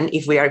second then,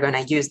 if we are going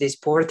to use this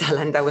portal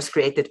and that was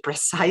created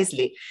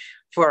precisely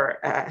for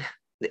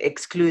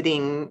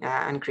excluding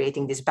and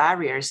creating these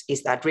barriers,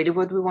 is that really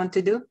what we want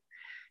to do?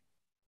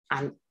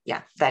 And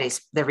that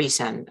is the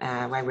reason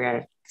why we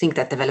think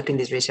that developing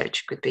this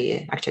research could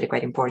be actually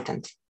quite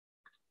important.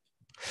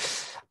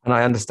 And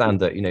I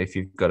understand that, if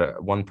you've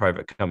got one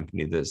private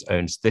company that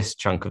owns this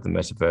chunk of the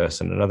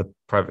metaverse and another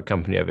private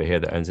company over here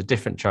that owns a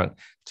different chunk,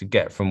 to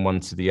get from one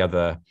to the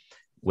other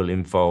will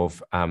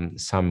involve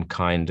some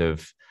kind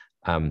of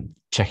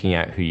checking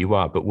out who you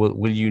are. But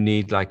will you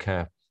need like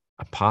a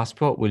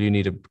passport? Will you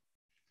need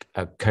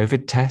a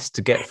COVID test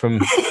to get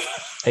from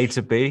A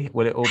to B?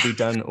 Will it all be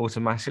done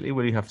automatically?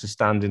 Will you have to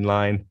stand in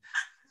line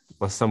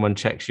while someone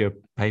checks your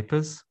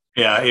papers?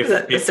 Yeah,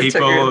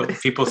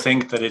 if people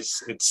think that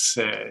it's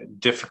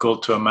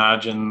difficult to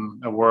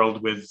imagine a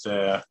world with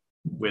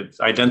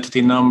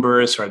identity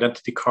numbers or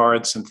identity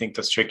cards and think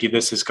that's tricky,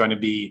 this is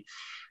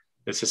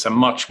a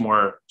much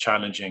more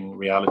challenging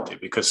reality,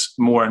 because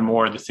more and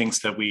more the things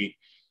that we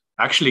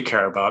actually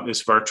care about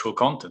is virtual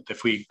content.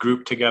 If we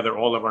group together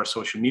all of our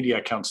social media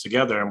accounts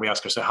together and we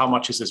ask ourselves, how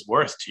much is this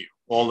worth to you?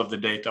 All of the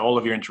data, all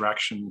of your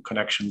interaction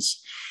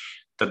connections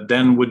that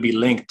then would be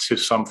linked to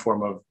some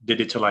form of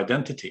digital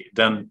identity,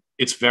 then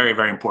it's very,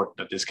 very important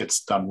that this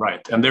gets done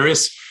right. And there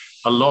is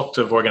a lot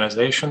of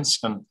organizations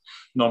and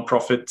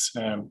nonprofit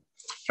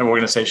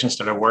organizations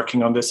that are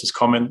working on this. Is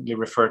commonly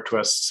referred to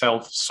as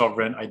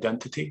self-sovereign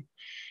identity.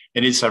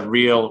 It is a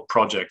real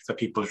project that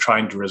people are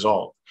trying to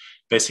resolve.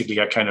 Basically,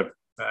 a kind of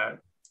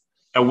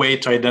a way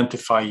to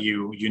identify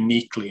you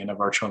uniquely in a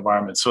virtual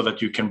environment so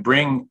that you can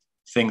bring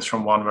things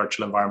from one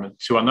virtual environment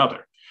to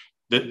another.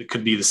 It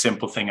could be the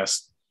simple thing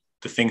as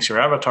the things your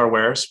avatar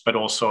wears, but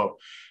also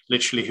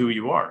literally who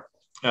you are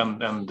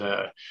and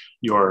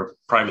your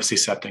privacy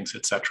settings,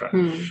 etc.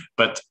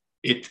 But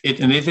it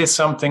is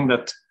something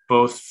that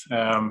both,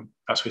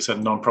 as we said,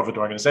 nonprofit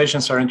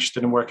organizations are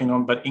interested in working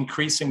on, but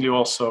increasingly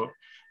also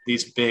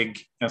these big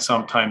and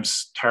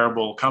sometimes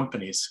terrible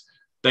companies,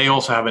 they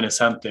also have an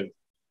incentive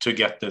to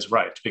get this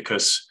right,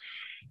 because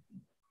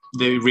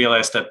they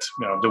realize that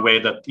the way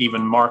that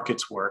even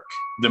markets work,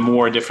 the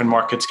more different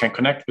markets can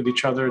connect with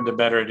each other, the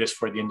better it is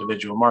for the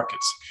individual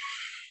markets.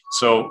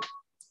 So,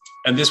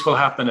 and this will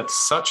happen at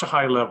such a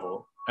high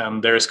level,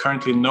 and there is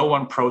currently no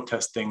one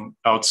protesting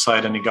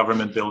outside any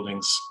government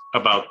buildings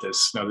about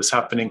this. This is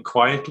happening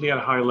quietly at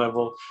a high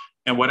level,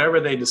 and whatever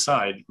they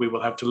decide, we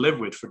will have to live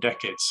with for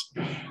decades.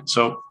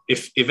 So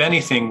if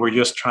anything, we're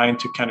just trying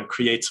to kind of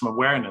create some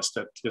awareness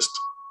that just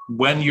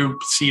when you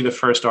see the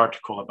first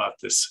article about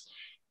this,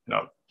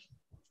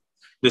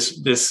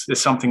 this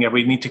is something that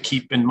we need to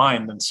keep in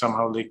mind and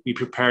somehow be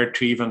prepared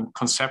to even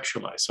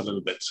conceptualize a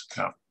little bit.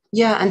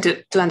 Yeah, and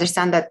to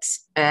understand that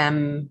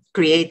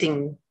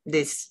creating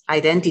this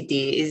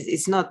identity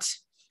is not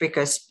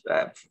because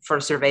for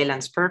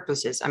surveillance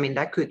purposes. I mean,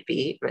 that could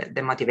be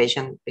the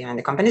motivation behind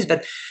the companies,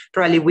 but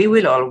probably we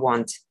will all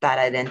want that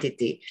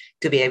identity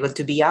to be able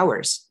to be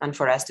ours and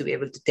for us to be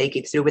able to take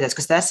it through with us,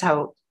 because that's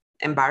how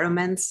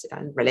environments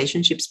and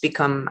relationships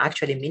become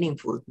actually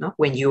meaningful, no?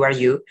 When you are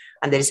you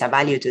and there is a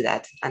value to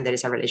that and there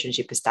is a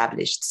relationship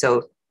established.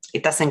 So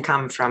it doesn't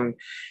come from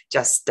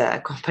just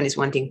companies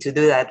wanting to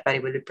do that, but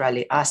it will be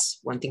probably us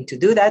wanting to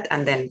do that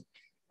and then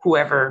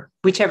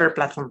whichever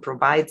platform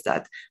provides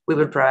that, we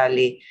will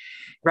probably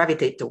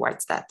gravitate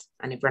towards that.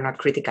 And if we're not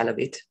critical of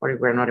it, or if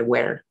we're not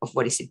aware of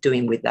what is it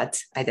doing with that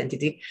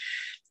identity,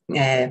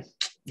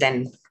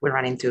 then we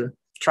run into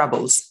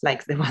troubles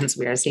like the ones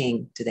we are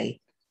seeing today.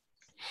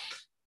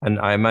 And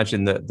I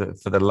imagine that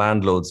for the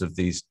landlords of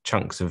these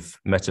chunks of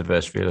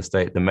metaverse real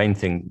estate, the main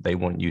thing they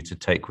want you to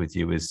take with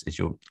you is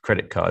your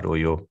credit card or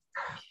your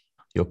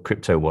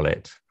crypto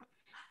wallet.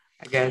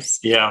 I guess.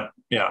 Yeah.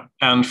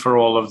 And for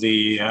all of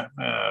the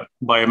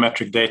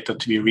biometric data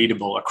to be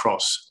readable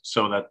across,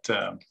 so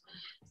that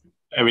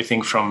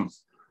everything from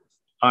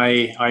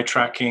eye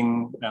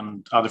tracking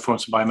and other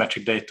forms of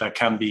biometric data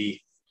can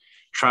be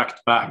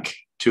tracked back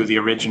to the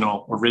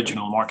original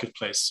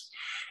marketplace.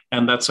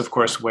 And that's, of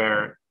course,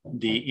 where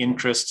the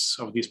interests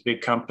of these big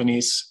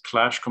companies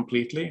clash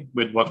completely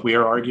with what we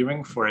are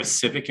arguing for a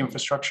civic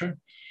infrastructure.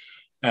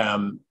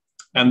 And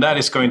that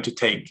is going to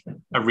take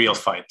a real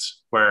fight,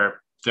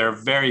 where there are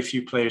very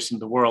few players in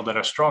the world that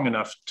are strong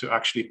enough to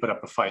actually put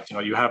up a fight.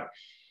 You have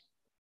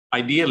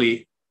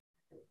ideally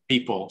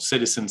people,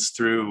 citizens,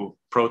 through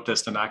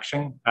protest and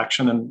action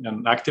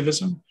and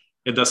activism.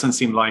 It doesn't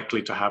seem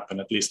likely to happen,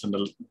 at least in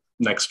the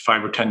next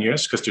 5 or 10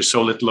 years, because there's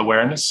so little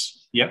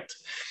awareness yet.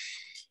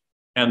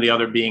 And the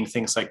other being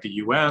things like the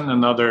UN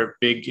and other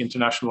big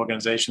international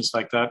organizations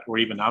like that, or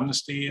even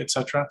Amnesty,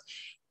 etc.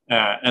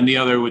 And the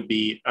other would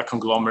be a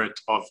conglomerate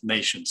of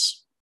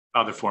nations,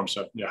 other forms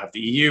of, you have the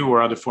EU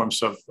or other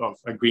forms of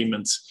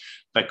agreements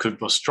that could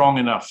be strong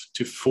enough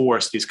to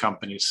force these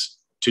companies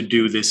to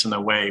do this in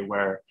a way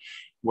where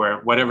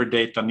whatever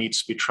data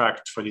needs to be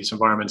tracked for these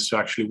environments to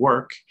actually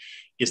work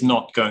is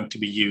not going to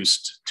be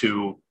used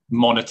to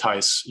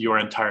monetize your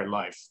entire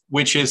life,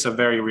 which is a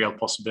very real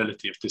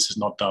possibility if this is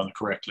not done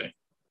correctly.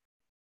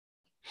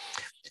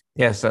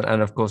 Yes,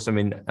 and of course, I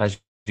mean, as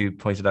you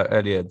pointed out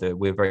earlier, that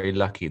we're very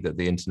lucky that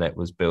the internet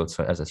was built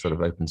as a sort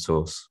of open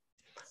source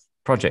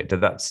project.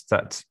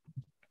 That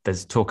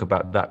there's talk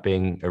about that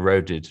being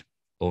eroded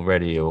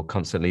already or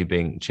constantly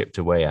being chipped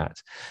away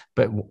at.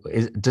 But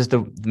is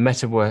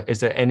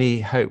there any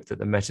hope that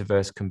the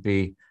metaverse can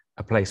be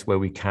a place where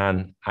we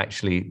can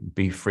actually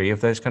be free of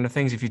those kind of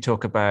things? If you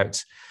talk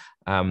about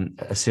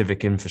a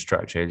civic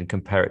infrastructure and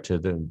compare it to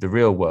the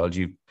real world,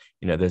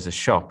 you know, there's a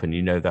shop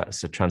and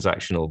that's a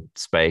transactional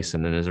space,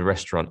 and then there's a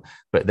restaurant,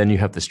 but then you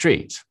have the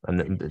street.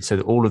 And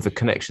so all of the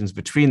connections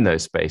between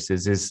those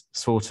spaces is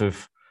sort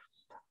of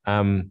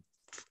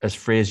as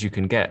free as you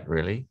can get,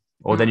 really.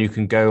 Or then you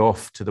can go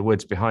off to the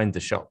woods behind the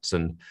shops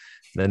and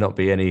there not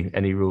be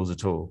any rules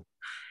at all.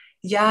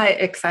 Yeah,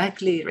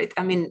 exactly. Right.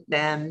 I mean,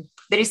 there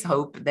is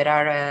hope. There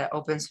are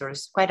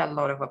quite a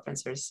lot of open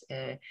source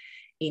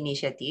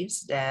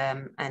initiatives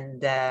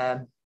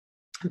and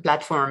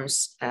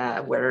platforms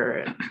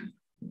where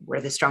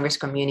the strongest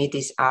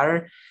communities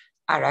are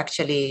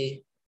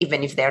actually,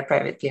 even if they are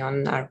privately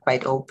owned, are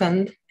quite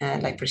open.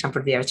 Like, for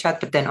example, VRChat,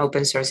 but then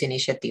open source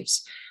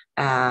initiatives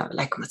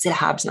like Mozilla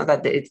Hubs, now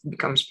that it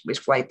becomes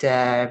quite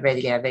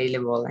readily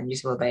available and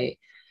usable by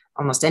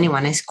almost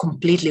anyone. It's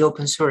completely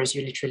open source.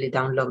 You literally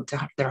download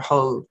their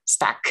whole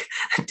stack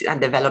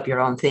and develop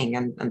your own thing,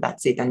 and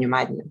that's it. And you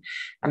might,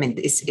 I mean,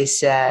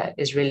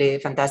 it's really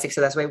fantastic.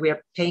 So that's why we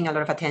are paying a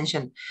lot of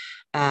attention,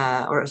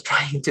 or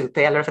trying to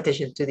pay a lot of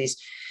attention to these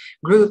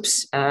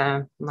groups,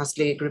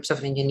 mostly groups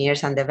of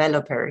engineers and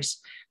developers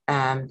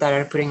that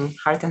are putting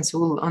heart and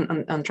soul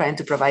on trying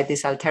to provide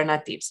these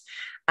alternatives,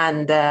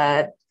 and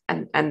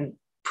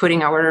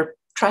putting our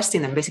trust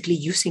in them, basically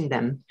using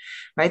them,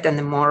 right? And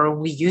the more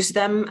we use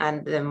them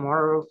and the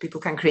more people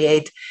can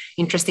create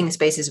interesting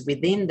spaces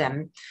within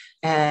them,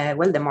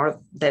 the more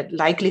the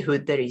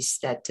likelihood there is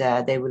that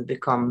they will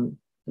become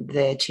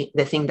the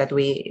thing that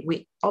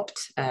we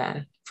opt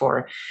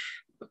for.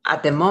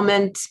 At the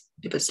moment,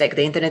 it's like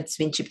the internet's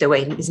been chipped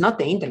away. It's not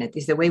the internet,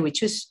 it's the way we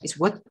choose, it's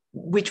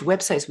which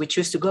websites we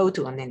choose to go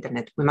to on the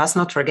internet. We must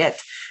not forget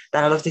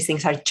that all of these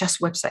things are just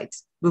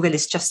websites. Google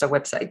is just a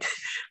website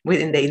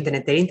within the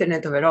internet. The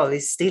internet overall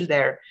is still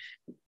there,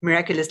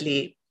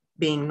 miraculously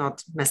being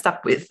not messed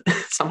up with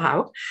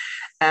somehow.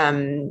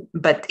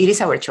 But it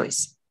is our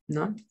choice,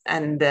 no?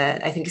 And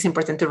I think it's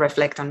important to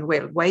reflect on,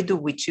 well, why do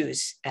we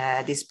choose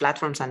these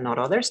platforms and not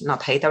others?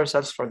 Not hate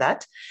ourselves for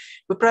that.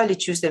 We probably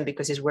choose them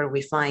because it's where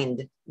we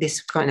find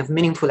this kind of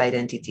meaningful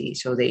identity.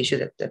 So the issue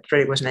that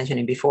Fredrik was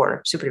mentioning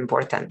before, super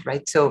important,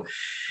 right? So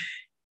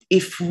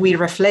if we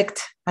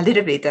reflect a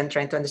little bit and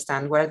trying to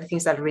understand what are the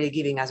things that are really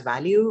giving us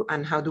value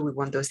and how do we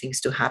want those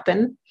things to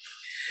happen,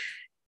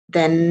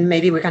 then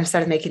maybe we can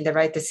start making the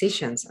right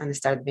decisions and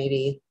start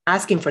maybe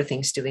asking for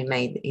things to be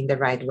made in the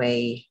right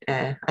way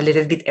a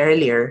little bit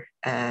earlier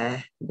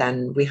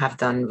than we have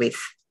done with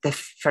the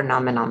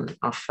phenomenon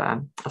of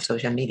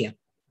social media.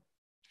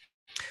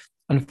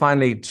 And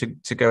finally,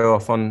 to go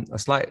off on a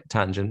slight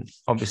tangent,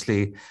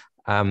 obviously,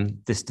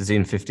 this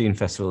Dezeen 15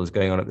 festival is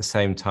going on at the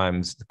same time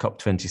as the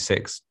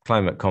COP26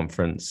 climate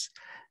conference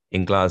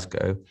in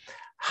Glasgow.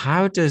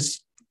 How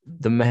does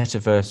the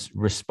metaverse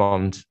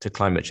respond to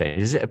climate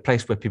change? Is it a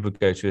place where people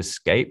go to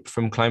escape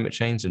from climate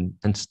change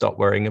and stop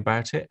worrying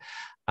about it?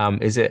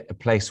 Is it a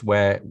place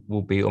where it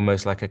will be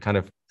almost like a kind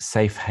of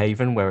safe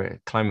haven where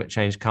climate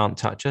change can't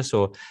touch us?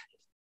 Or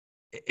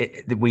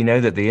we know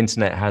that the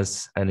internet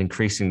has an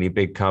increasingly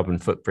big carbon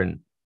footprint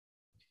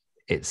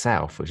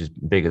itself, which is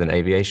bigger than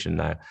aviation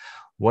now.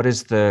 What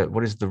is the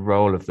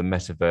role of the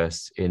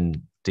metaverse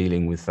in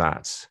dealing with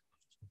that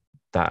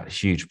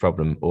huge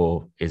problem,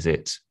 or is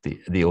it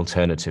the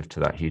alternative to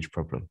that huge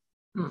problem?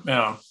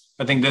 Yeah,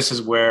 I think this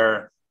is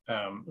where,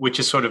 which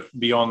is sort of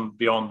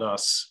beyond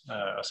us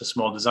as a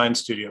small design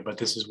studio, but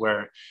this is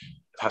where it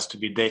has to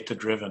be data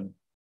driven,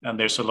 and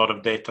there's a lot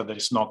of data that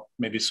is not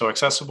maybe so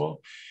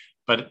accessible,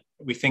 but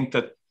we think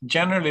that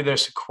generally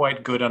there's a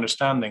quite good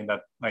understanding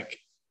that like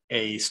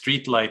a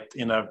street light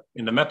in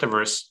the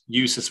metaverse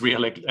uses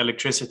real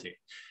electricity,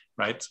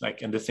 right?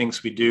 Like, and the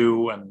things we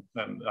do and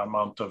the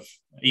amount of,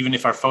 even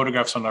if our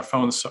photographs on our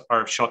phones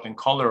are shot in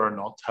color or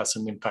not, has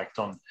an impact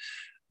on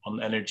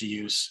energy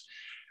use.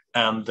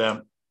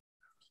 And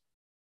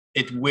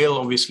it will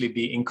obviously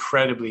be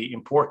incredibly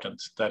important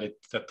that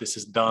this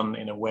is done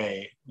in a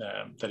way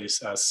that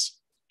is as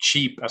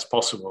cheap as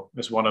possible.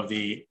 Is one of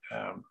the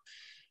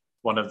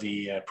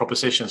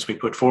propositions we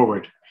put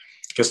forward,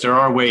 because there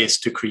are ways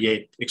to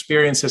create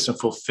experiences and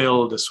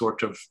fulfill the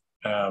sort of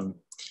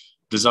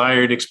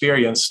desired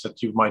experience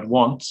that you might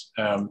want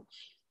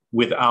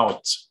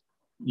without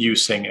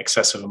using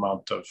excessive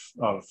amount of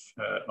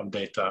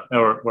data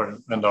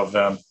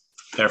and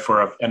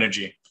therefore of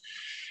energy.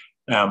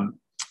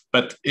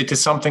 But it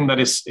is something that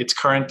it's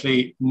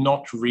currently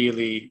not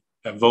really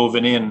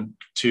woven in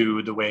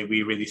to the way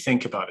we really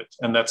think about it.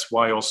 And that's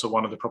why also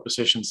one of the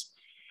propositions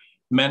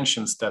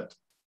mentions that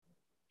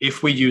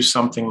if we use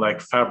something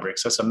like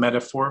fabrics as a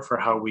metaphor for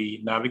how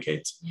we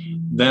navigate,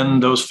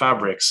 then those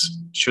fabrics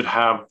should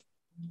have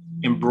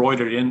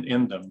embroidered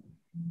in them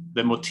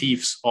the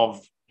motifs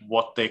of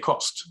what they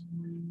cost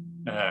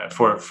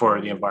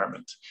for the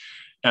environment.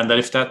 And that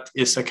if that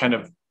is a kind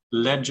of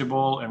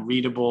legible and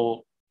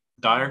readable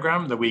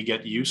diagram that we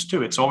get used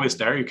to, it's always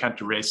there, you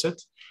can't erase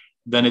it,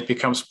 then it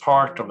becomes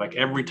part of, like,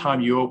 every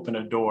time you open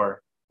a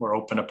door or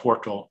open a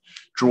portal,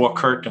 draw a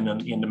curtain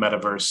in the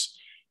metaverse,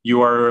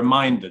 you are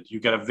reminded, you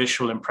get a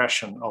visual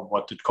impression of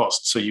what it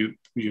costs. So you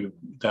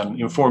then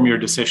inform your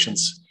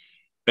decisions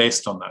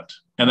based on that.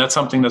 And that's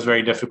something that's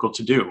very difficult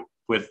to do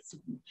with,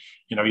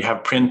 you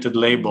have printed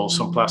labels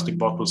on plastic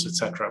bottles,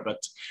 etc. But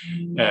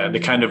the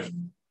kind of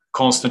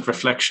constant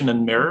reflection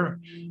and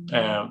mirror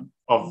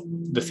of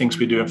the things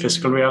we do in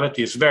physical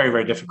reality is very,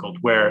 very difficult,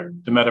 where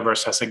the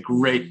metaverse has a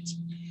great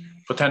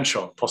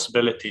potential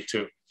possibility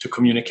to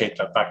communicate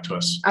that back to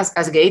us.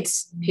 As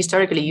gates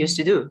historically used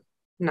to do.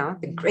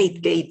 The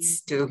great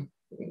gates to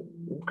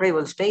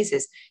incredible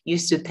spaces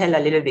used to tell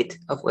a little bit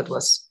of what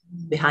was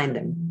behind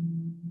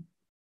them.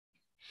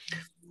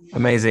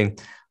 Amazing.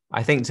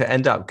 I think to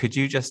end up, could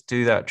you just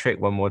do that trick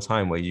one more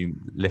time where you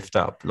lift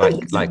up like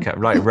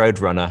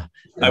Roadrunner?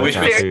 I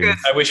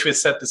wish we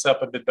set this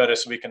up a bit better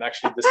so we can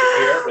actually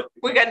disappear. But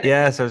we can.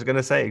 Yes, I was going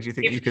to say, do you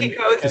think you can?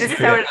 This is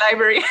our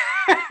library.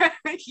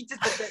 He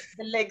just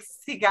the legs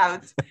stick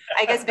out.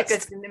 I guess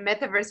because in the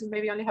metaverse you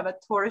maybe only have a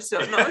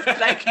torso, not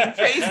like in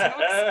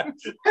Facebook.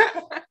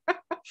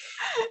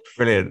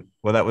 Brilliant.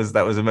 Well, that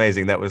was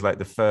amazing. That was like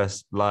the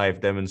first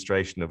live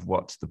demonstration of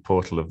what the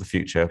portal of the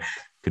future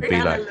could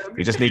be like.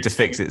 You just need to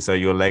fix it so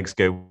your legs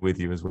go with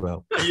you as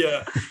well.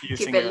 Yeah,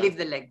 leave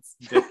the legs.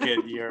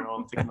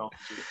 Decade-year-old technology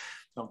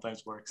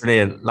sometimes works.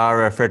 Brilliant.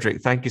 Lara,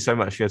 Fredrik, thank you so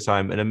much for your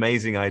time. An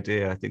amazing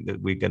idea. I think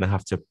that we're going to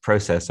have to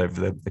process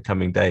over the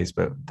coming days,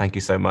 but thank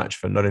you so much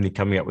for not only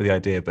coming up with the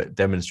idea, but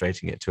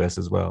demonstrating it to us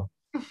as well.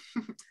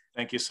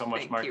 Thank you so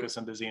much, Marcus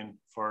and Dezeen,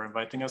 for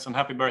inviting us, and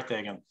happy birthday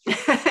again.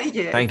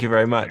 Yes. Thank you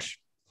very much.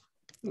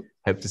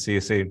 Hope to see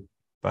you soon.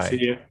 Bye.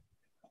 See you.